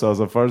 just so I was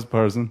the first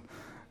person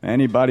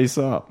anybody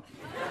saw.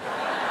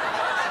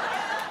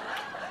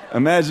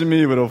 Imagine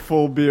me with a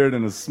full beard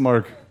and a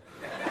smirk.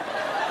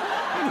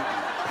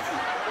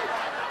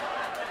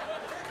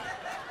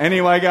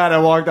 Any white guy that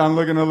walked on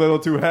looking a little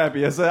too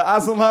happy, I said,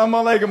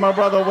 Assalamu alaikum, my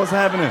brother, what's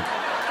happening?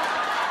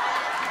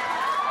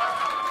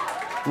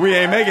 We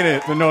ain't making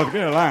it to North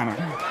Carolina.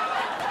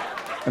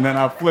 And then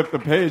I flipped the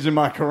page in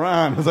my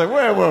Quran. I was like,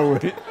 where were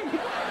we?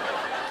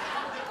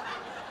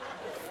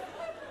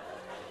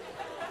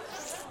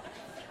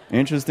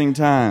 Interesting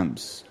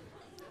times.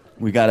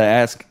 We got to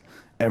ask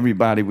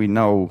everybody we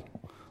know,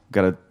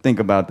 got to think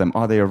about them.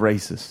 Are they a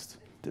racist?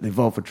 Did they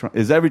vote for Trump?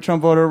 Is every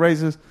Trump voter a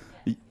racist?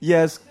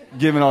 Yes,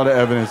 given all the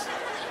evidence.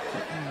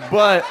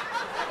 But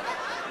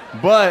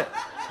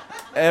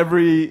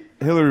every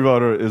Hillary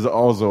voter is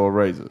also a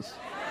racist.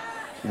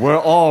 We're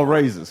all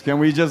racist. Can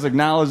we just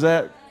acknowledge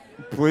that,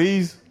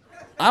 please?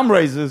 I'm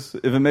racist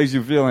if it makes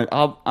you feel like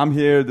I'm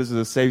here, this is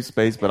a safe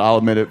space, but I'll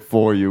admit it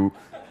for you.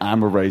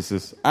 I'm a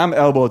racist. I'm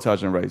elbow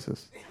touching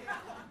racist.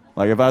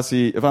 Like if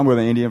I'm with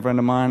an Indian friend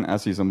of mine, I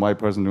see some white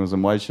person doing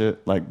some white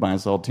shit, like buying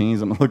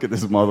saltines, I'm gonna look at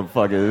this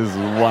motherfucker. This is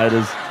the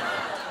whitest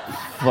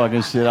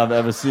fucking shit I've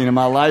ever seen in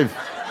my life.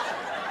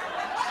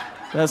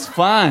 That's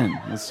fine.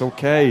 It's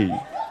okay.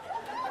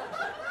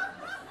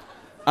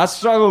 I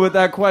struggle with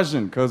that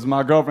question because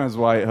my girlfriend's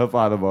white. Her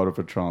father voted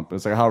for Trump.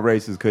 It's like, how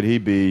racist could he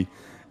be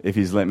if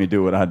he's let me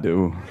do what I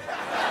do?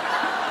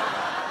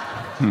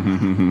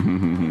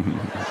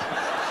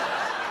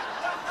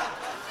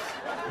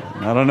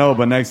 I don't know,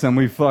 but next time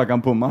we fuck,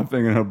 I'm putting my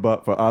finger in her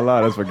butt for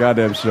Allah. That's for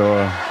goddamn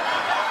sure.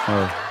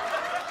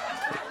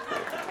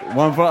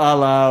 One for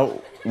Allah,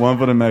 one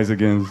for the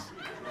Mexicans.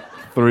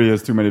 3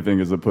 is too many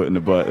fingers to put in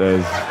the butt.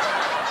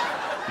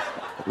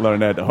 Learn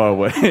that the hard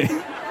way.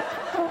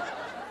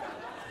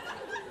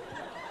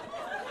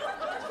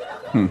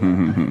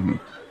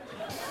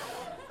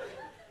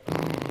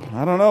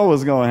 I don't know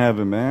what's going to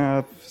happen,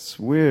 man. It's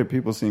weird.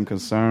 People seem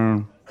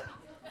concerned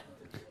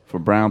for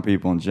brown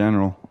people in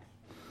general.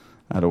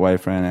 I had a white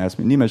friend ask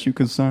me, Nimesh, you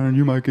concerned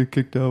you might get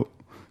kicked out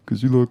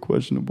because you look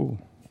questionable?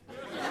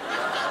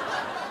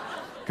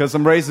 Because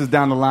some racists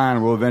down the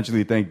line will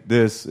eventually think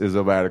this is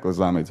a radical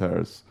Islamic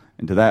terrorist.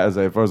 And to that I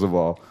say, first of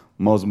all,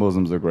 most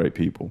Muslims are great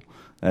people.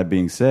 That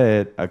being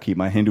said, I keep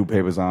my Hindu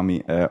papers on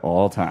me at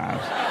all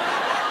times.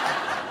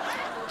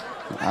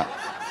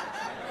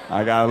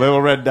 I got a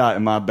little red dot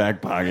in my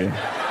back pocket.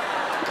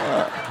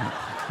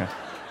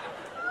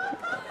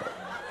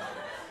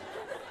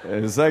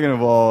 And second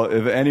of all,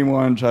 if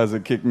anyone tries to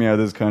kick me out of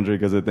this country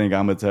because they think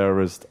I'm a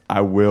terrorist,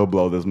 I will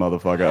blow this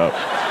motherfucker up.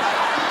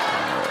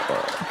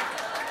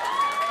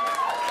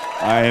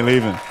 I ain't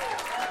leaving.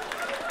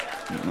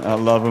 I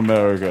love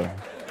America.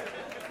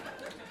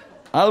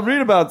 I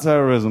read about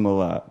terrorism a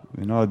lot.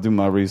 You know, I do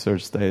my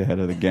research, stay ahead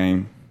of the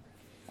game.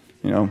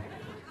 You know,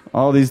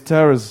 all these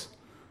terrorists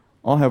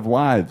all have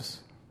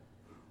wives,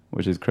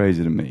 which is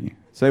crazy to me.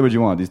 Say what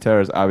you want. These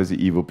terrorists, obviously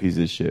evil pieces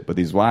of shit. But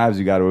these wives,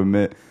 you got to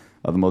admit,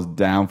 are the most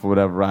down for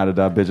whatever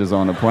ride-or-die bitches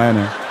on the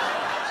planet.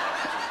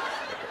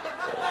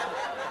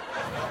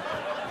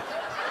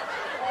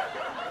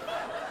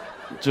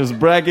 Just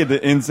bracket the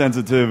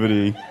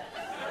insensitivity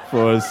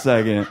for a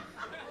second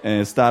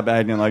and stop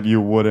acting like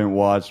you wouldn't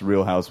watch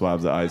Real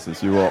Housewives of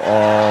ISIS. You will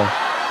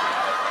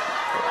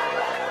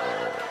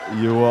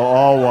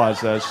all watch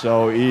that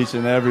show, each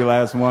and every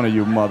last one of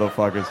you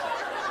motherfuckers.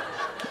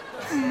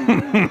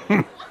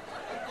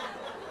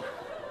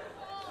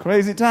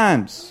 Crazy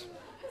times.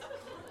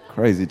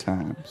 Crazy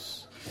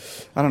times.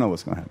 I don't know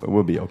what's going to happen.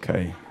 We'll be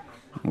okay.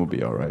 We'll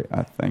be all right,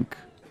 I think.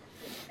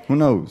 Who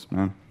knows,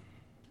 man?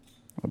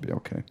 We'll be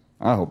okay.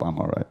 I hope I'm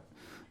all right.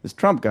 This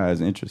Trump guy is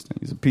interesting.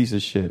 He's a piece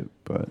of shit,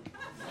 but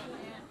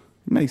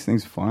he makes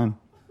things fun.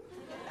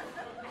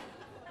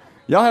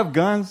 Y'all have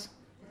guns?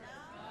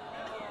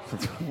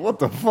 What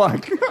the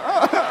fuck?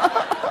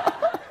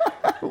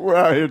 We're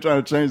out here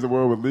trying to change the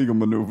world with legal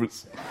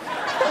maneuvers.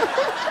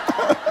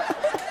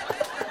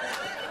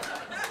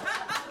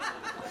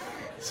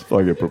 It's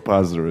fucking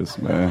preposterous,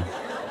 man.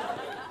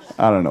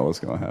 I don't know what's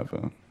going to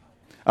happen.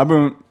 I've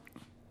been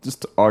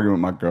just arguing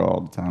with my girl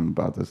all the time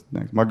about this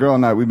next. My girl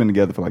and I, we've been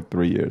together for like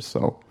 3 years,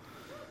 so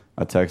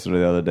I texted her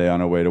the other day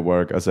on her way to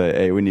work. I said,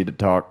 hey, we need to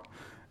talk.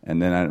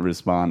 And then I didn't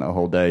respond the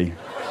whole day.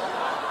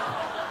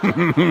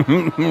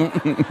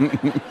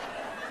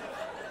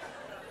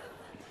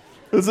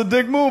 It's a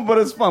dick move, but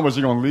it's fun. Was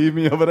she going to leave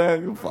me over there?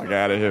 Get the fuck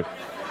out of here.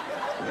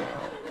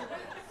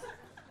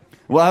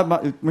 Well,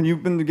 when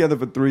you've been together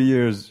for 3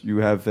 years, you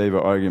have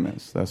favorite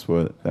arguments. That's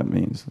what that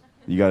means.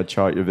 You got to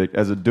chart your victories.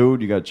 As a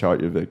dude, you got to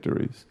chart your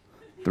victories.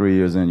 3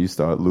 years in, you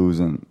start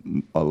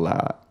losing a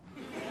lot.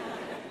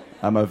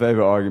 I had my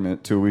favorite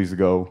argument 2 weeks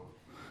ago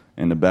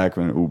in the back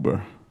of an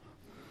Uber.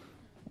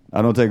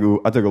 I took a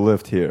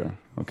Lyft here,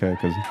 okay?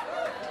 Because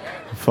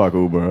fuck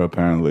Uber,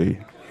 apparently.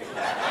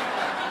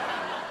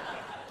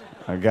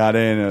 I got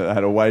in, I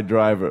had a white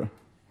driver.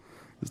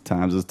 This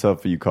times is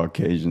tough for you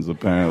Caucasians,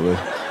 apparently.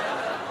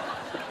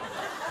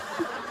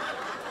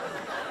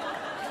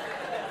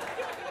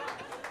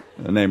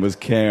 Her name was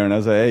Karen.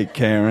 I said, hey,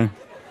 Karen,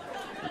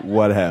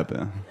 what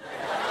happened?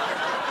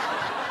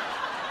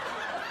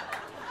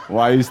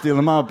 Why are you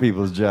stealing my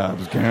people's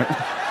jobs, Karen?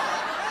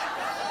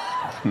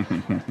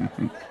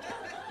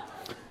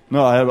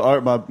 No, I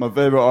have my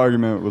favorite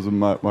argument was with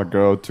my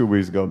girl 2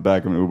 weeks ago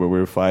back in Uber. We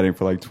were fighting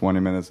for like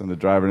 20 minutes and the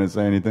driver didn't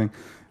say anything.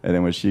 And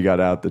then when she got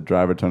out, the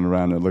driver turned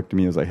around and looked at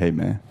me and was like, hey,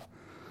 man,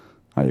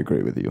 I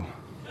agree with you.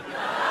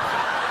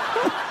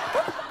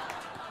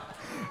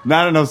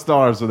 Not enough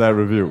stars for that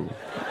review,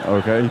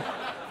 okay?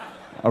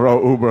 I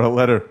wrote Uber a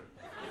letter.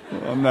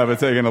 I'm never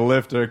taking a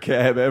Lyft or a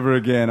cab ever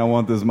again. I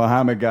want this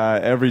Muhammad guy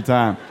every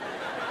time.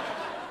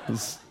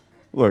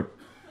 Look,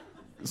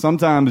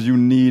 sometimes you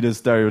need a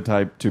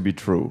stereotype to be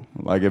true.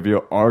 Like if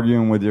you're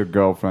arguing with your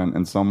girlfriend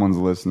and someone's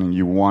listening,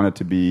 you want it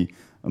to be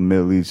a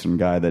Middle Eastern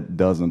guy that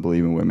doesn't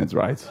believe in women's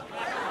rights.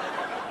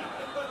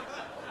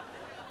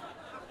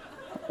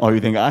 Oh, you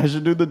think I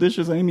should do the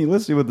dishes, Amy?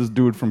 Let's see what this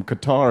dude from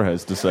Qatar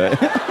has to say.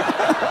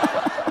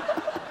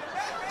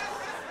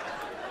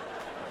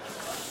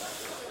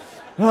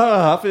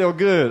 I feel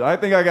good. I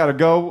think I gotta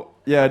go.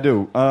 Yeah, I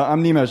do.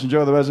 I'm Nimesh.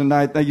 Enjoy the rest of the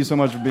night. Thank you so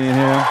much for being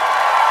here.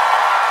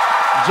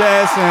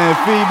 Jess and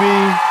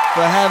Phoebe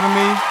for having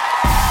me.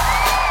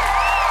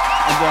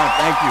 I'm done.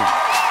 Thank you.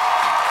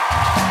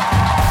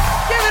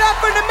 Give it up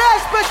for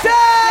Nimesh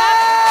Patel!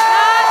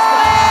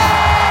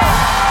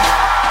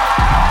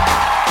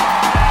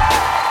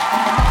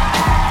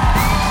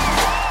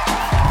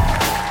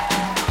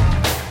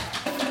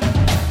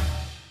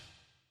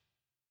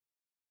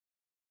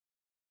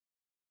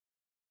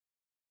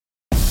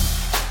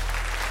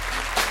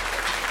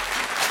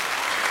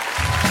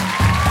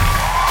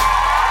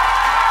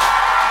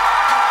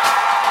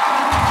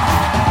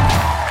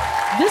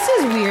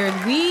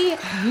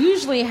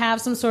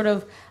 Have some sort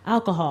of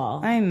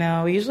alcohol. I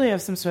know. We usually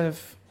have some sort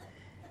of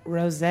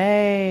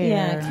rosé.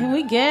 Yeah. Can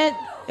we get?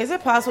 Is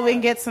it possible we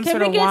can get some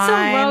sort of wine? Can we get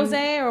some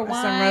rosé or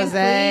wine? Some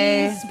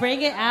rosé. Please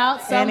bring it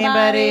out.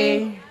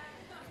 Somebody.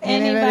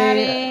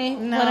 Anybody?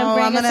 No,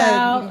 I'm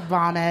gonna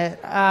vomit.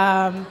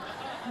 No.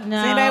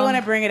 Does anybody want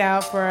to bring it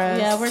out for us?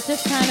 Yeah, we're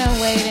just kind of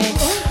waiting.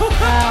 Oh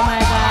my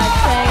God!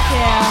 Thank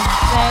you.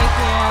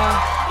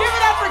 Give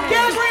it up for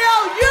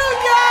Gabrielle Union.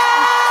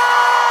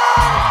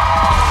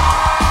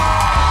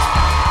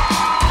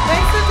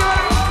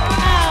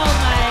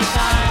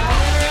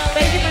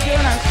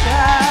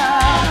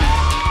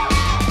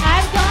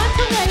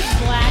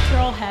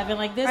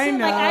 Like this I is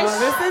know. like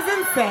this is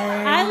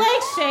insane. I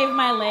like shaved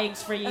my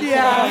legs for you today.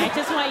 I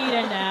just want you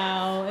to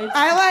know.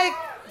 I like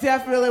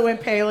definitely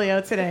went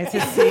paleo today to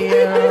see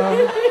you.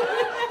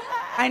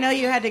 I know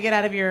you had to get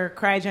out of your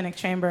cryogenic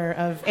chamber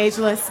of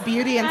ageless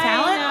beauty and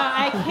talent.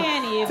 I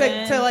can't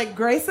even to like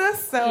grace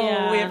us.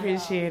 So we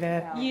appreciate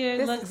it.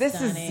 You look this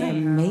stunning. is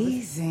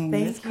amazing.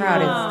 Thank this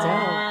crowd is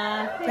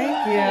dope.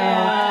 Thank you.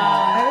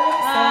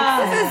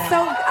 This is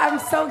so. I'm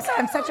so excited.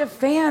 I'm such a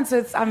fan.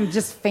 So I'm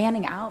just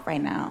fanning out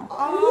right now.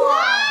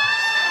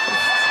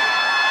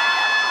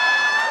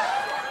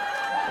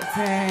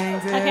 Dang,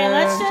 dude. Okay,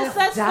 let's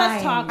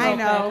talk. I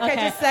know. Quick.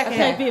 Okay, just a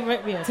second.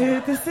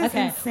 Dude, this is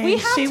insane.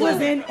 She was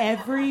in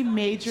every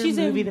major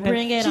movie that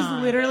Bring It she's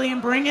On. literally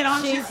in Bring It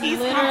On. She's East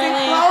literally- Compton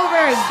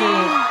Clovers,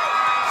 dude.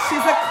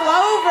 She's a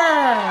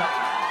Clover.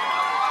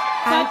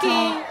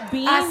 Fucking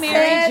be I Mary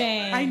said-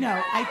 Jane. I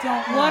know. I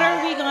don't know. What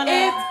are we gonna?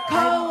 It's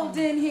cold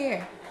in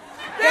here.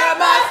 There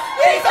must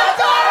be some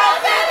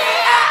Taurus in the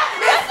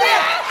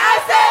atmosphere. I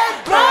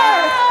said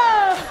burn.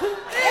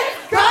 It's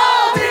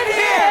cold in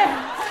here.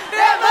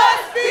 There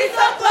must be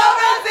some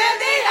Taurus in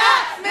the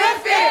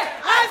atmosphere.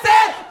 I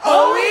said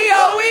oh we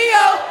oh we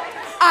oh.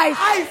 Ice.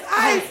 Ice,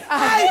 ice,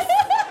 ice.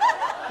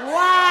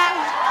 Wow.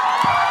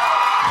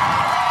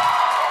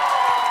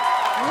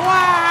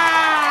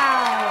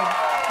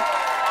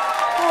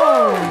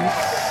 Holy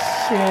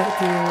shit,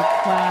 dude.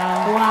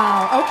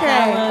 Wow. Okay.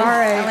 All I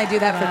right. only do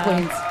that for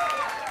queens.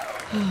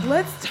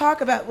 Let's talk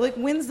about, like,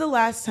 when's the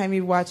last time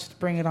you watched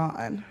Bring It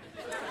On?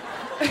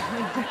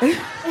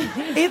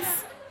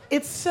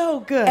 It's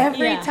so good.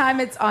 Every time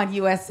it's on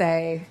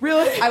USA,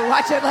 Really? I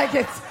watch it like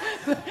it's.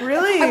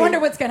 Really? I wonder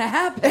what's gonna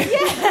happen.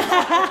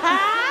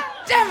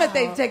 Damn it,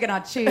 they've taken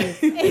on cheese.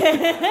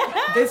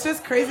 It's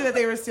just crazy that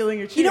they were stealing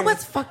your cheers. You know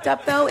what's fucked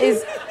up though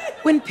is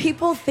when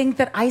people think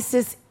that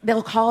ISIS,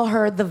 they'll call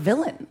her the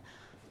villain.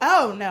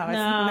 Oh, no.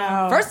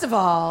 No. First of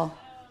all,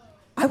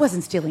 I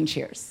wasn't stealing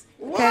cheers.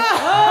 Okay? The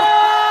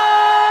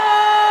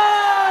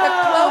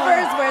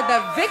Clovers were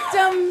the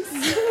victims.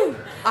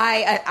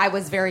 I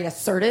was very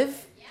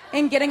assertive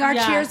in getting our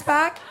cheers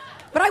back,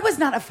 but I was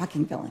not a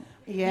fucking villain.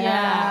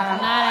 Yeah.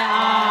 Not at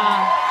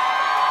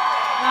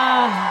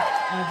all.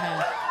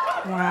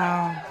 Okay.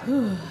 Wow.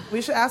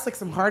 We should ask, like,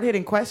 some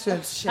hard-hitting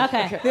questions.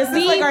 Okay. This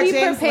is like our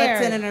James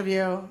prepared. Lipton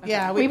interview.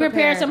 Yeah, We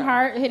prepared some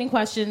hard-hitting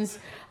questions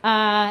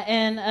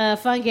and a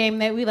fun game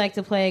that we like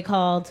to play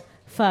called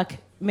Fuck,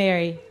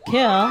 Marry,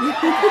 Kill.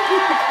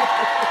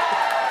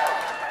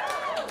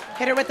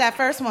 Hit her with that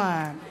first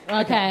one.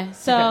 Okay,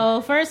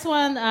 so first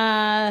one,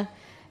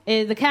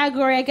 the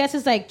category, I guess,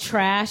 is like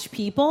trash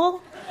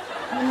people.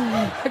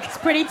 It's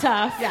pretty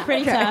tough. Yeah,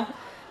 pretty okay. tough.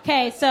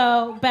 Okay,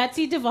 so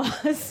Betsy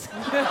DeVos.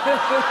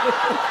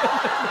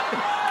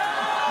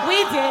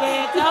 We did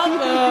it. Don't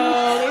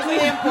boo. These are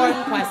the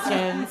important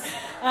questions.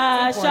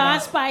 Sean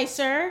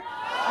Spicer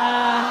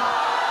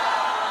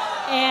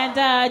and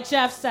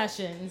Jeff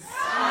Sessions.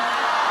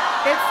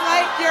 It's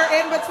like you're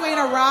in between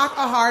a rock,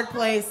 a hard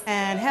place,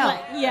 and hell.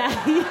 Yeah.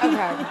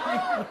 Okay.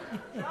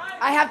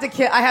 I have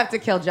to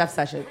kill Jeff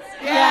Sessions.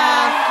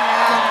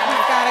 Yeah.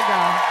 He's gotta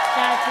go.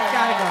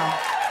 Gotta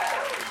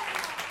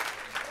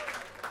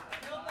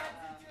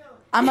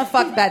I'ma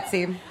fuck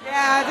Betsy.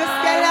 Yeah,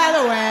 just get it out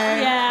of the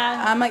way.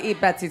 Yeah. I'ma eat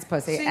Betsy's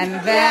pussy. And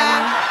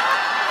then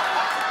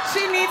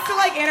she needs to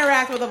like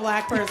interact with a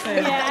black person.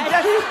 in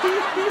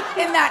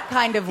that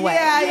kind of way.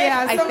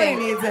 Yeah. I Somebody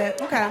think. needs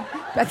it. Okay.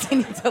 Betsy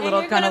needs a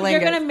little cunnilingus. You're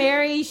gonna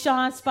marry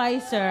Sean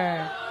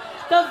Spicer.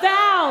 The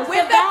vows.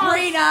 With the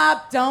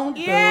prenup, don't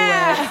do it.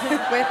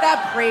 With the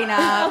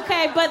prenup.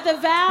 Okay, but the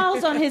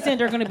vows on his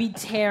end are gonna be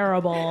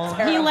terrible.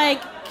 He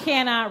like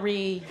cannot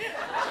read.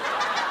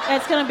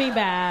 It's gonna be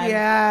bad.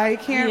 Yeah, you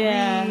can't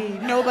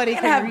read. Nobody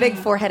can have read. big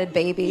four-headed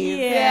babies.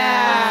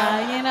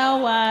 Yeah. You know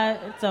what?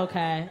 It's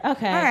okay.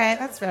 Okay. All right,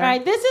 that's fair. All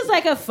right, this is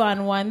like a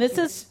fun one. This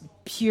is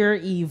pure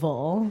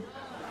evil.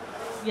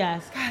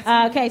 Yes.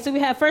 Okay, so we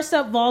have first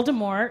up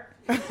Voldemort.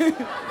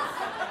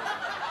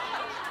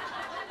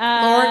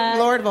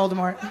 Lord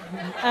Voldemort.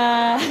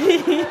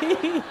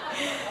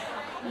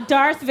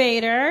 Darth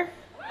Vader.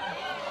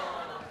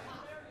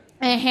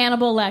 And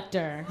Hannibal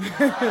Lecter.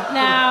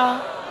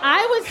 Now,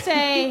 I would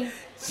say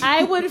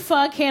I would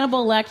fuck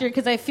Hannibal Lecter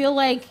because I feel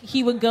like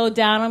he would go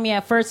down on me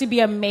at first. He'd be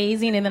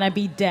amazing, and then I'd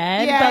be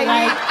dead. Yeah, but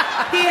like,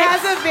 he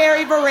has a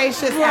very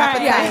voracious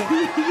appetite,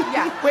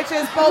 which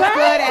is both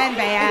good and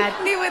bad.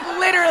 He would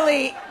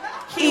literally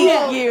He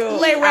will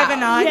lay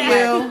revenant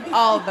you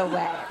all the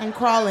way and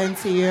crawl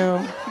into you.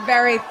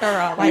 Very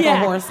thorough, like a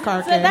horse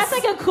carcass. So that's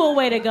like a cool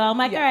way to go. I'm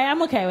like, all right,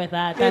 I'm okay with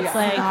that. That's It's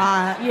like,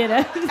 not. you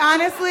know.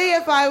 Honestly,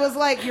 if I was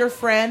like your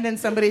friend and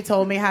somebody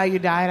told me how you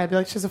died, I'd be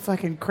like, she's a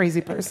fucking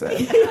crazy person.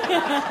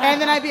 And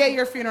then I'd be at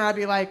your funeral, I'd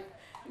be like,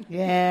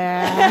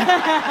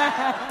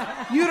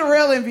 yeah. You the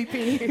real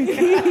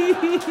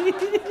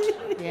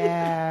MVP.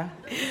 Yeah.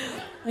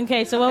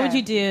 Okay, so what would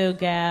you do,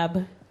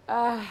 Gab?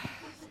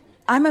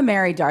 I'm a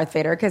married Darth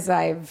Vader because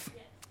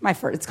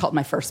it's called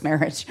my first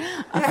marriage. Whoa.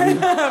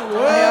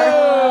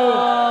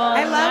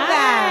 I love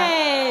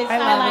that. I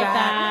like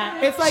that.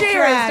 It's like cheers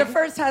drag. to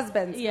first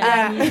husbands.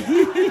 Yeah.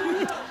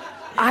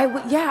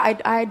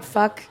 I'd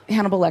fuck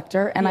Hannibal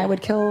Lecter and I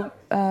would kill.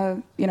 I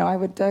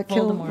would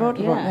kill Voldemort.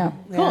 Yeah.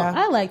 Cool.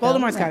 I like that.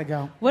 Voldemort's got to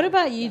go. What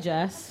about you,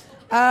 Jess?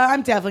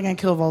 I'm definitely going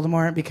to kill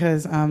Voldemort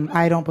because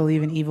I don't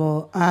believe in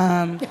evil.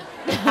 I'm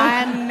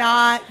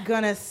not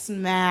going to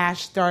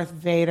smash Darth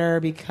Vader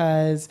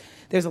because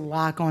there's a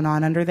lot going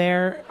on under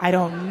there. I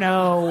don't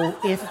know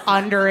if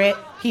under it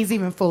he's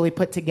even fully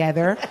put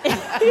together.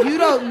 You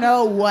don't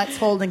know what's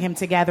holding him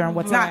together and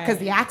what's not because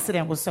the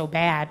accident was so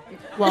bad.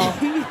 Well,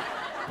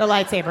 the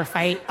lightsaber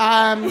fight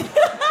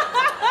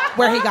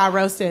where he got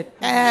roasted.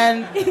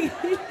 And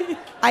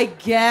I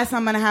guess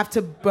I'm gonna have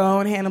to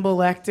bone Hannibal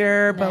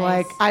Lecter, but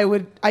like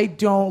I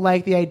don't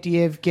like the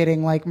idea of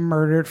getting like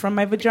murdered from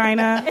my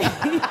vagina.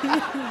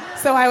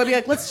 So I would be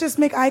like, let's just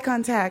make eye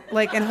contact,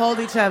 like, and hold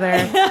each other,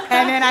 and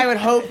then I would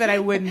hope that I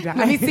wouldn't die.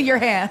 Let me see your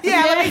hand.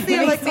 Yeah, let me see.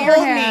 Let me Like, see your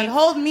hold hand. me,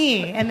 hold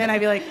me, and then I'd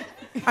be like,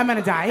 I'm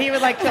gonna die. He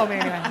would like kill me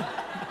anyway.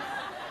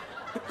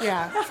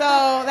 Yeah,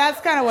 so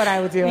that's kind of what I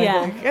would do.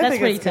 Yeah, I think. I that's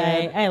think pretty it's good.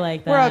 tight. I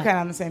like that. We're all kind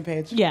of on the same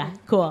page. Yeah,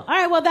 cool. All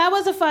right, well, that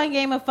was a fun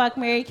game of Fuck,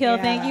 Marry, Kill.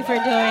 Thank you for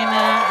doing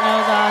that.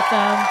 That was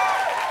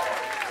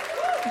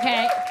awesome.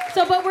 Okay,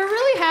 so, but we're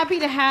really happy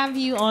to have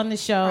you on the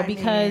show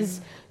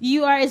because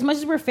you are, as much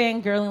as we're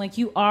fangirling, like,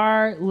 you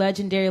are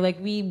legendary. Like,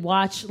 we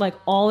watch, like,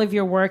 all of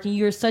your work, and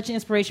you're such an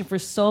inspiration for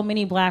so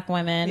many black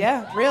women.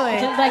 Yeah, really.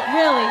 Just, like,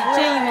 really,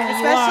 genuinely,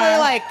 Especially, you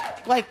are.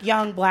 like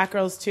young black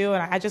girls, too.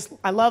 And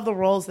I love the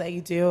roles that you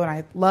do, and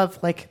I love,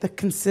 like, the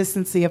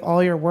consistency of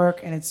all your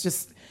work, and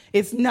it's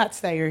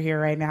nuts that you're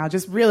here right now.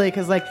 Just really,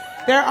 because, like,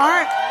 there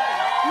aren't...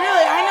 Really,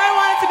 I know I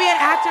wanted to be an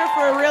actor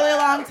for a really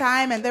long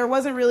time, and there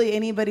wasn't really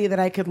anybody that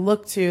I could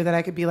look to that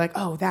I could be like,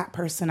 oh, that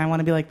person, I want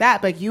to be like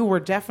that. But you were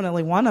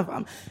definitely one of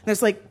them.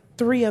 There's like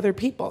 3 other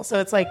people, so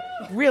it's like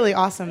really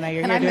awesome that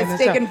you're And here I'm doing this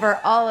mistaken show. for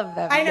all of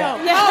them. I know.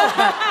 Yeah. Oh,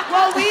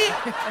 well, we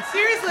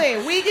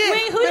get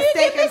Wait, who do you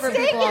get mistaken for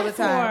people all the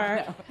mistaken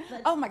time. for?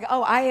 Oh my God!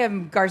 Oh, I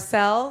am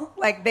Garcelle.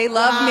 Like they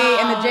love me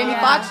in the Jamie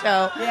Foxx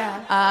show.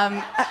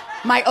 Yeah.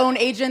 My own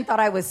agent thought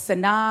I was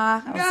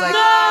Sanaa. I was like,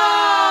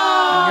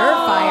 No! "You're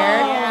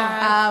fired."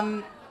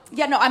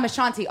 Yeah. No, I'm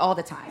Ashanti all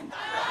the time.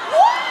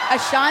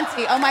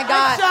 Ashanti. Oh my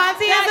God.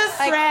 Ashanti is a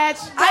Like, stretch.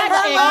 I Her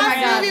love- oh my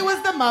last God. movie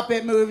was the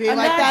Muppet movie. And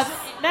Like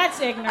That's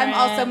ignorant. I'm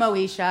also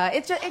Moesha.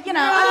 It's just, you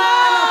know,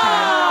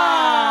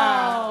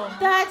 Oh,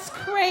 that's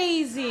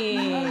crazy.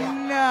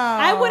 No.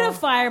 I would have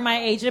fired my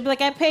agent. I'd be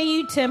like, I pay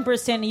you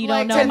 10% and you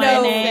Like, don't know to my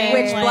know name.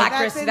 which Like, black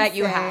that's person that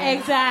you have. insane.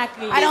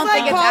 Exactly. I don't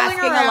think it's calling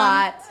asking a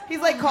lot. He's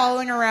like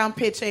calling around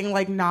pitching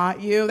like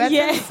not you. That's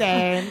Yeah.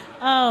 insane.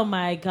 Oh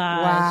my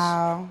gosh.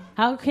 Wow.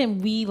 How can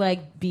we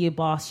like be a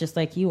boss just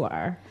like you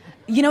are?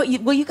 You know,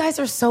 you guys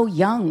are so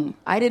young.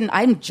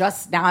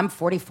 I'm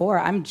 44.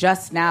 I'm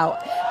just now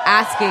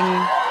asking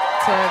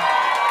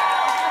to...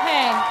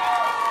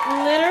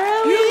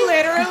 Literally? You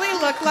literally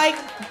look like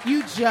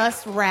you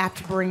just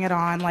wrapped Bring It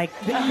On like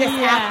this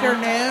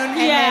afternoon, and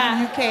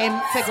then you came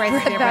to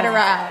Grace. Spread that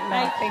around.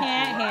 I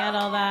can't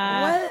handle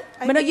that.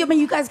 What? But no,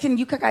 you guys can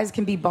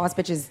be boss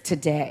bitches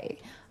today.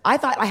 I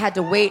thought I had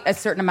to wait a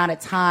certain amount of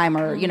time,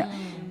 or you know,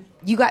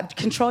 you got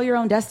control your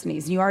own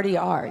destinies. You already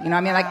are. You know what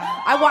I mean? Like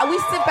we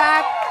sit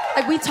back.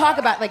 Like we talk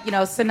about, like, you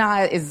know,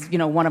 Sanaa is, you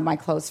know, one of my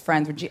close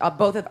friends,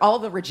 all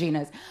the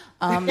Reginas.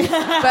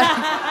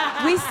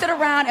 But we sit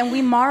around and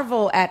we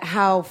marvel at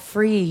how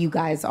free you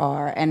guys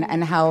are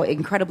and how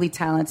incredibly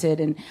talented.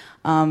 And,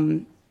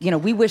 you know,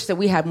 we wish that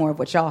we had more of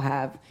what y'all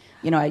have.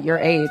 You know, at your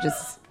age,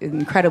 it's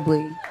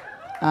incredibly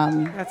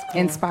That's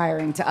cool.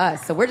 inspiring to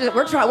us. So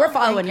we're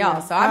following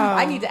y'all. So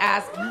I need to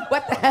ask,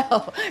 what the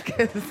hell?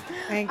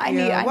 I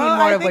need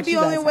more of what you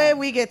guys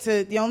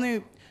have. The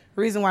only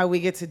reason why we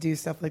get to do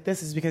stuff like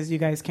this is because you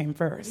guys came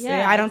first.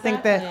 Yeah, I don't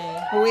think that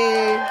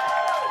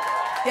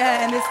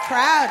and this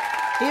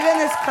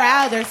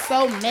crowd, they're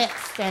so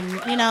mixed, and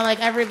you know, like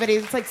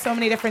it's like so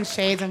many different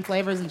shades and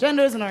flavors and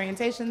genders and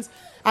orientations.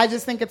 I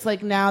just think it's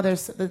like now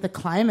the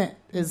climate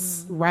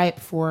is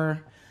ripe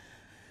for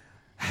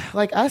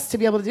like us to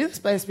be able to do this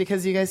place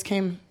because you guys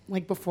came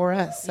like before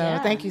us. So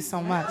thank you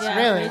so much.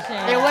 Really,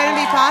 it wouldn't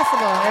be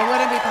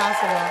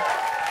possible.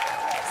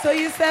 So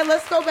you said,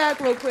 let's go back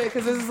real quick,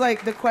 because this is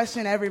like the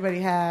question everybody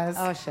has.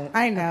 Oh, shit.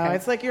 I know. Okay.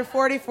 It's like you're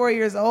 44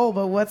 years old,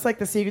 but what's like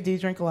the secret? Do you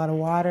drink a lot of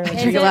water?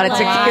 I drink a lot of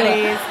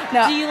tequila.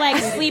 No. Do you like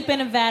sleep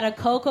in a vat of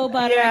cocoa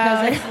butter?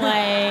 Yeah. Because it's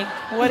like...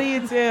 What do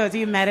you do? Do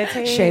you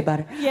meditate? Shea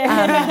butter.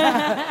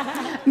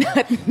 Yeah.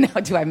 No,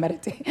 do I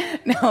meditate?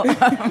 No.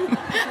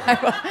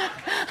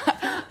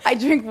 I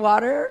drink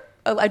water.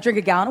 I drink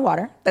a gallon of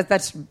water.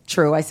 That's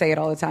true. I say it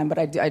all the time, but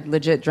I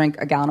legit drink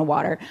a gallon of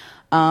water.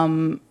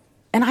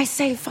 And I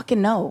say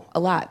fucking no a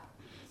lot.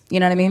 You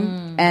know what I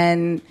mean?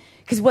 And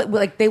because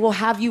they will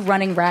have you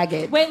running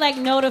ragged. Wait, like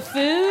no to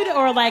food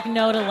or like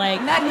no to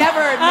like...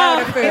 Never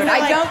no to food.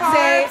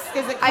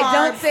 I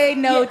don't say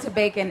no to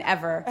bacon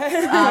ever.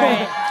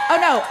 Oh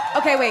no.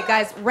 Okay, wait,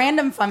 guys.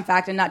 Random fun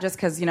fact, and not just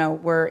because, you know,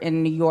 we're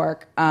in New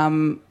York,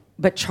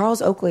 but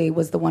Charles Oakley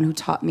was the one who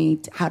taught me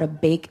how to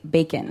bake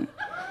bacon.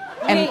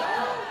 Wait,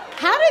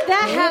 how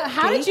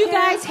did you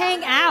guys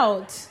hang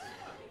out?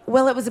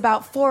 Well, it was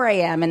about 4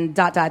 a.m. and ...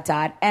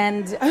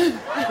 And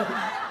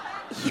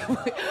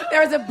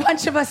there was a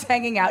bunch of us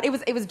hanging out.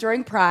 It was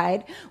during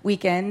Pride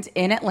weekend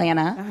in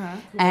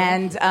Atlanta.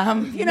 And,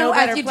 you know,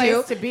 as you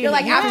do, you're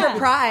like, after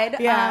Pride,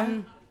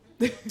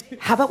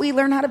 how about we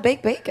learn how to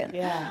bake bacon?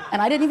 Yeah.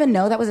 And I didn't even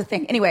know that was a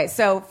thing. Anyway,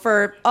 so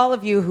for all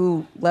of you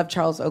who love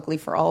Charles Oakley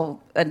for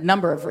a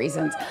number of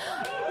reasons,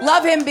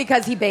 love him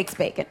because he bakes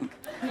bacon.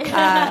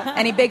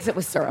 And he bakes it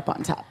with syrup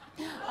on top.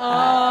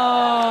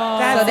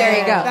 So there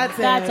you go.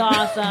 That's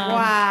awesome.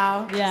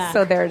 Wow. Yeah.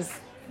 So there's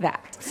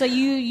that. So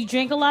you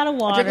drink a lot of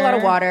water. I drink a lot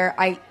of water.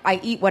 I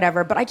eat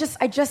whatever, but I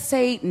just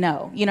say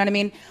no. You know what I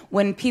mean?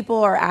 When people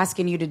are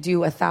asking you to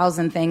do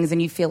 1,000 things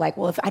and you feel like,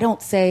 well, if I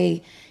don't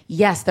say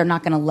yes, they're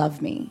not going to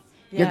love me.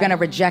 You're going to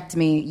reject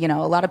me. You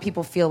know, a lot of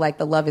people feel like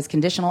the love is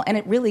conditional, and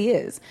it really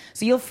is.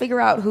 So you'll figure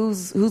out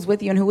who's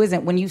with you and who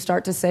isn't when you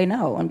start to say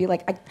no and be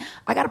like,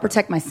 I got to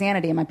protect my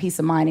sanity and my peace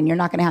of mind, and you're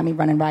not going to have me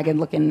running ragged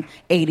looking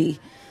 80.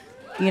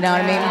 You know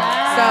what I mean?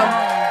 So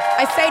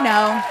I say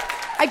no.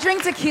 I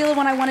drink tequila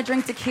when I want to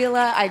drink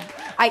tequila.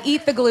 I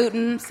eat the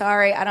gluten.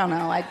 Sorry, I don't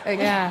know.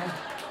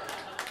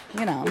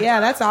 You know.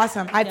 Yeah, that's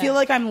awesome. I feel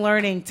like I'm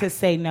learning to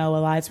say no a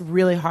lot. It's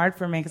really hard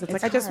for me because it's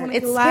like hard. I just want to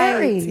It's be liked.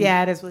 scary.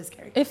 Yeah, it is really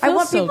scary. It feels I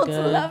want so people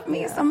good. to love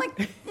me, so I'm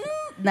like,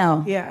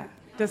 no. Yeah,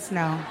 just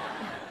no.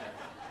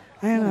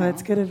 I don't know.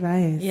 That's good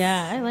advice.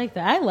 Yeah, I like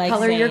that. I like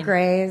Color saying. your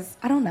grays.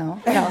 I don't know.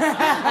 What else?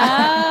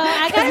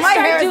 I gotta My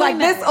start hair is doing like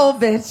that. this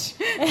old bitch.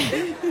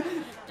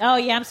 Oh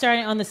yeah, I'm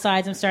starting on the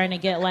sides. I'm starting to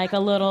get like a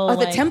little. Oh,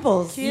 the like,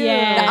 temples.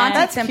 Yeah, The auntie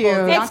That's temples. cute.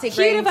 The It's auntie cute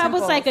grading if I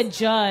was temples. like a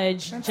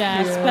judge,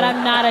 Jess, but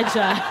I'm not a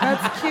judge.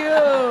 That's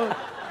cute.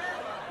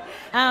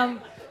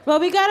 Well,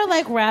 we gotta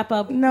like wrap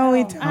up. No,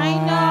 we don't. I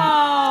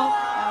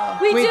know.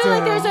 We do.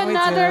 Like there's We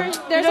another. do.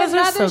 There's You guys are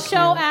another so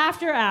show cute.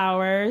 after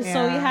hours,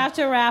 so we Yeah. have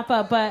to wrap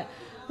up. But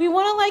we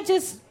want to like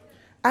just.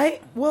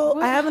 I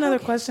have another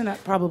question.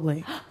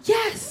 Probably.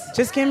 Yes.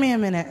 Just give me a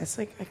minute. It's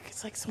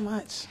like so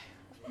much.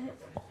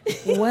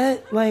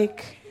 What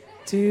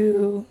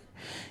do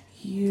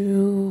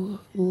you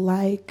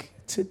like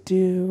to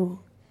do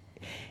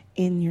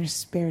in your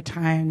spare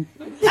time?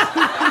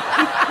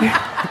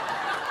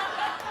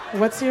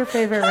 What's your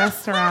favorite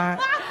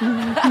restaurant?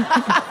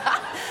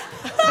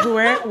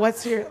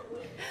 What's your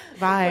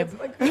vibe?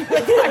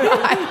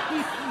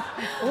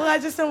 Well, I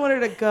just don't want her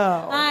to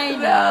go. I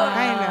know.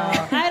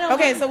 I know. don't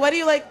Okay, want- so what do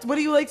you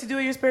like to do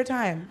in your spare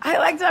time? I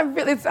like to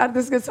really. This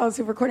is gonna sound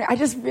super corny. I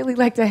just really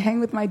like to hang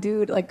with my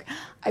dude. Like,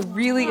 I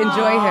really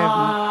enjoy him.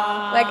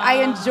 Like,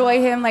 I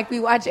enjoy him. Like, we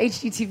watch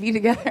HGTV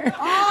together.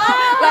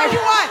 What do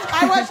you watch?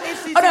 I watch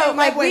HGTV Oh no, with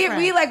my like we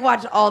boyfriend. like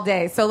watch all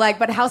day. So like,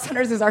 but House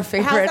Hunters is our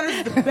favorite. House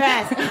Hunters is the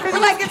best. Because We're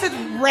like, like, it's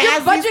a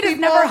your budget is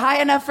never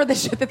high enough for the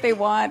shit that they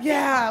want.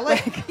 Yeah,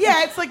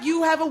 yeah, it's like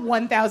you have a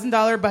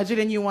 $1,000 budget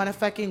and you want a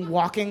fucking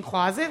walk-in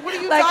closet. What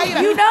are you Like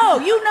talking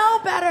about? you know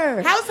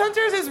better. House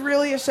Hunters is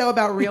really a show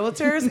about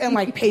realtors and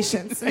like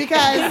patience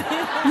because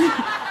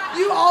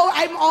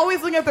I'm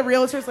always looking at the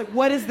realtors like,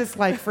 what is this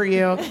like for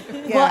you?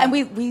 Yeah. Well, and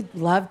we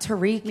love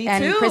Tariq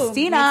and too.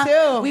 Christina. Me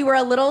too. We were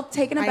a little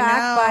taken I aback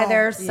know. by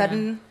their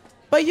sudden.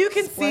 But you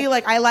can see,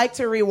 like, I like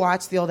to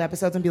rewatch the old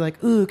episodes and be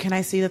like, ooh, can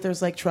I see that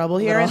there's like trouble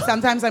here? And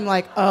sometimes I'm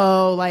like,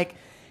 oh, like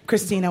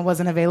Christina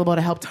wasn't available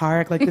to help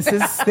Tarek. Like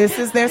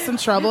there's some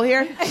trouble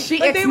here. She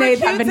But they were ixnayed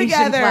that cute Venetian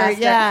together.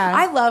 plaster. Yeah.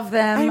 I love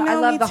them. I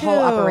know, love me the whole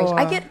too. operation.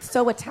 I get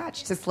so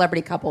attached to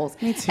celebrity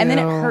couples. Me And then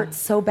it too. hurts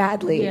so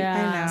badly.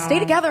 Yeah. I know. Stay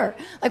together.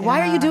 Like,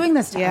 why are you doing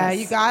this to us? Yeah,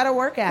 you gotta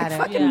work at it.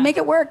 Fucking make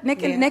it work.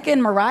 Nick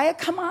and Mariah,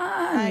 come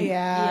on.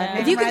 Yeah.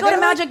 If you could go to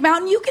Magic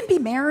Mountain, you can be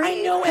married.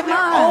 I know, and Come they're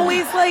on.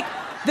 always like,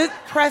 the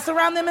press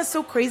around them is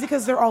so crazy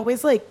because they're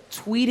always like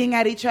tweeting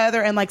at each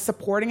other and like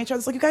supporting each other.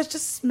 It's like, you guys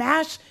just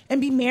smash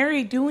and be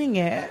married doing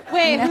it.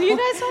 Wait, who you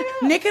guys talking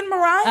about? Nick and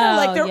Mariah, Oh,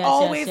 like they're yes,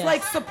 always yes.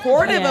 like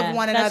supportive Yeah, of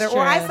one that's another.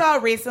 Or I true. saw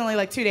recently,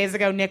 like 2 days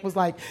ago, Nick was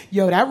like,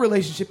 "Yo, that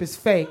relationship is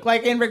fake."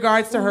 Like in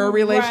regards to her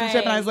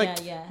relationship, and I was like,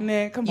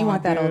 "Nick, come on, You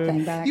want that old dude.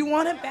 thing back. You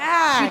want it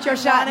back. Shoot your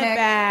You shot, want it Nick.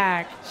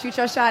 back. Shoot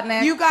your shot,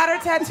 Nick. You got her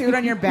tattooed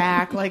on your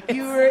back, like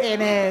you were in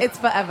it. It's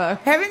forever.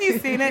 Haven't you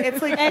seen it?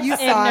 It's like It's you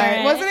saw it.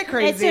 ignorant. Wasn't it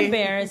crazy? It's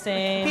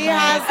embarrassing. He Like,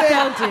 has it.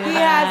 Don't do He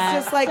that.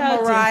 has just like Don't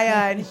do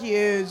Mariah and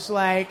huge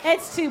like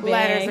It's too big.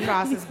 letters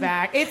across his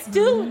back. It's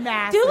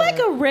massive. Do like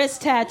a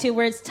wrist tattoo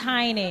where it's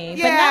tiny, but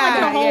Yeah, not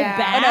like a whole yeah.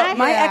 back. Oh, no,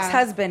 my Yeah.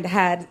 ex-husband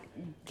had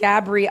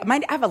Gabrielle.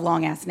 I have a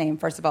long ass name,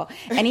 first of all,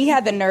 and he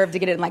had the nerve to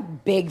get it in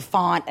like big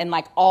font and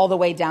like all the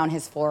way down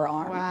his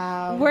forearm.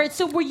 Wow. Were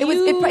you?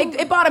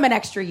 It bought him an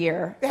extra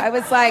year. I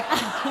was like,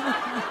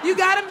 You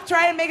got to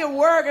try and make it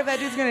work if that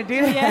dude's gonna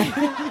do that.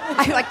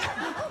 I like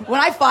when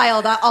I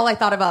filed, all I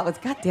thought about was,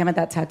 God damn it,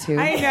 that tattoo.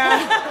 I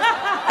know.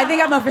 I think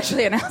I'm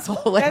officially an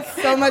asshole. Like,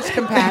 That's so much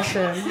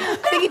compassion. I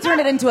think he turned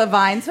it into a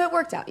vine, so it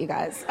worked out, you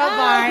guys. A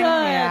vine,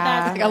 yeah.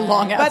 That's like a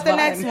long ass But the vine.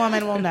 next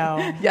woman will know.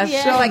 Yes,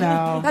 Yeah. she'll like,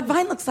 know. that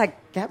vine looks like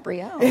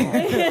Gabrielle. With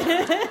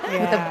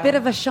a bit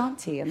of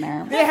Ashanti in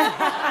there. That's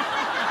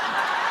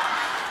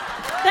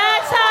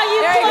how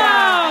you There you go.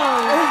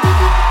 close.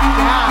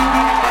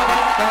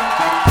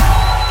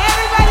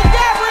 Everybody,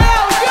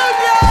 Gabrielle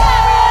Jr.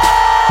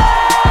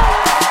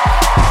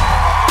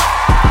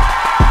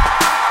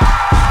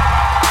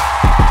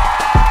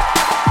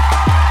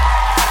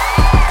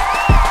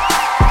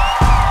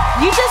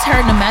 You just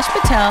heard Namesh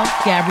Patel,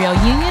 Gabrielle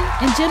Union,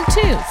 and Jim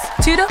Tooze.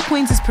 Two Dope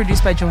Queens is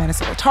produced by Joanna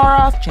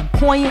Solotaroff, Jen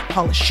Poyant,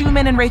 Paula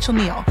Schumann, and Rachel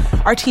Neal.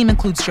 Our team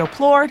includes Joe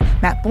Plord,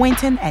 Matt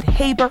Boynton, Ed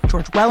Haber,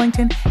 George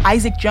Wellington,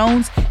 Isaac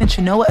Jones, and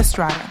Chenoa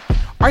Estrada.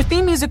 Our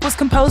theme music was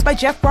composed by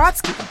Jeff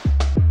Brodsky.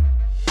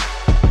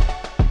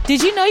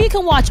 Did you know you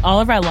can watch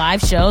all of our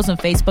live shows on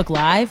Facebook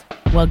Live?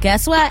 Well,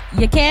 guess what?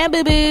 You can,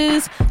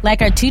 boo-boos.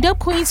 Like our Two Dope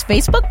Queens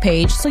Facebook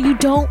page so you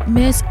don't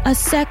miss a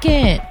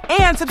second.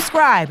 And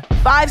subscribe.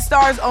 5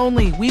 stars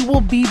only. We will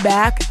be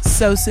back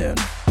so soon.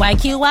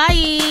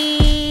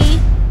 YQYE.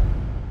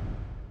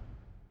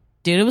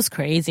 Dude, it was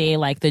crazy.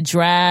 Like the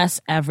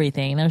dress,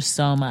 everything. There's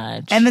so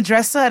much. And the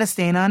dress still had a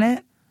stain on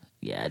it.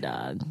 Yeah,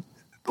 dog.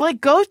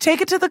 Like, go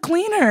take it to the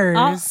cleaners.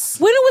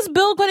 When was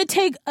Bill going to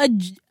take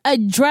a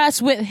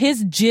dress with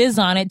his jizz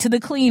on it to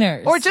the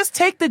cleaners? Or just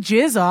take the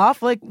jizz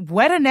off. Like,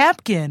 wet a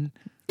napkin.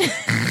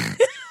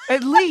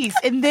 At least.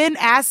 And then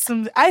ask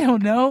some, I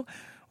don't know,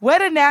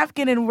 wet a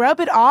napkin and rub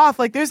it off.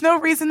 Like, there's no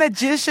reason that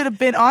jizz should have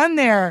been on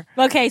there.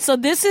 Okay, so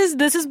this is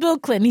Bill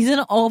Clinton. He's in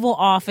an Oval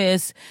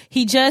Office.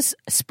 He just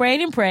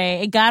sprayed and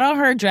prayed. It got on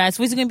her dress.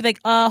 We're gonna be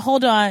like,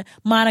 hold on,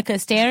 Monica,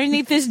 stay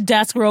underneath this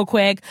desk real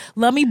quick.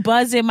 Let me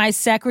buzz in my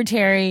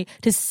secretary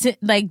to sit,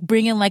 like,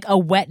 bring in like a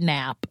wet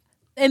nap.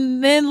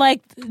 And then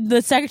like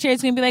the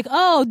secretary's gonna be like,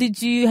 oh,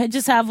 did you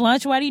just have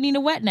lunch? Why do you need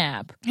a wet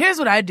nap? Here's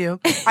what I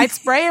do. I'd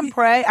spray and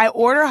pray. I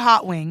order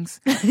hot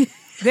wings.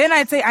 Then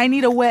I'd say, I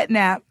need a wet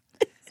nap.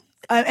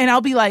 And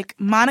I'll be like,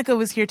 Monica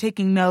was here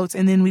taking notes,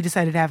 and then we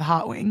decided to have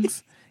hot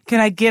wings. Can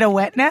I get a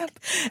wet nap?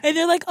 And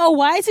they're like, oh,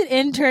 why is an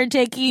intern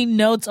taking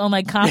notes on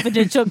like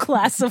confidential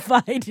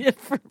classified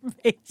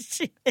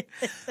information?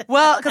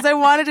 Well, because I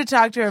wanted to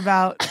talk to her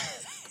about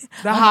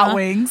the hot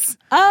wings.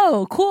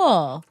 Oh,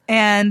 cool.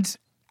 And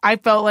I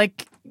felt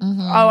like,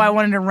 I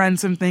wanted to run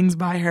some things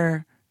by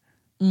her.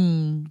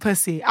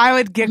 Pussy. I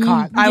would get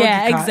caught. I would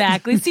Yeah, get caught.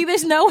 exactly. See,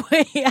 there's no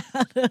way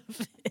out of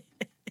it.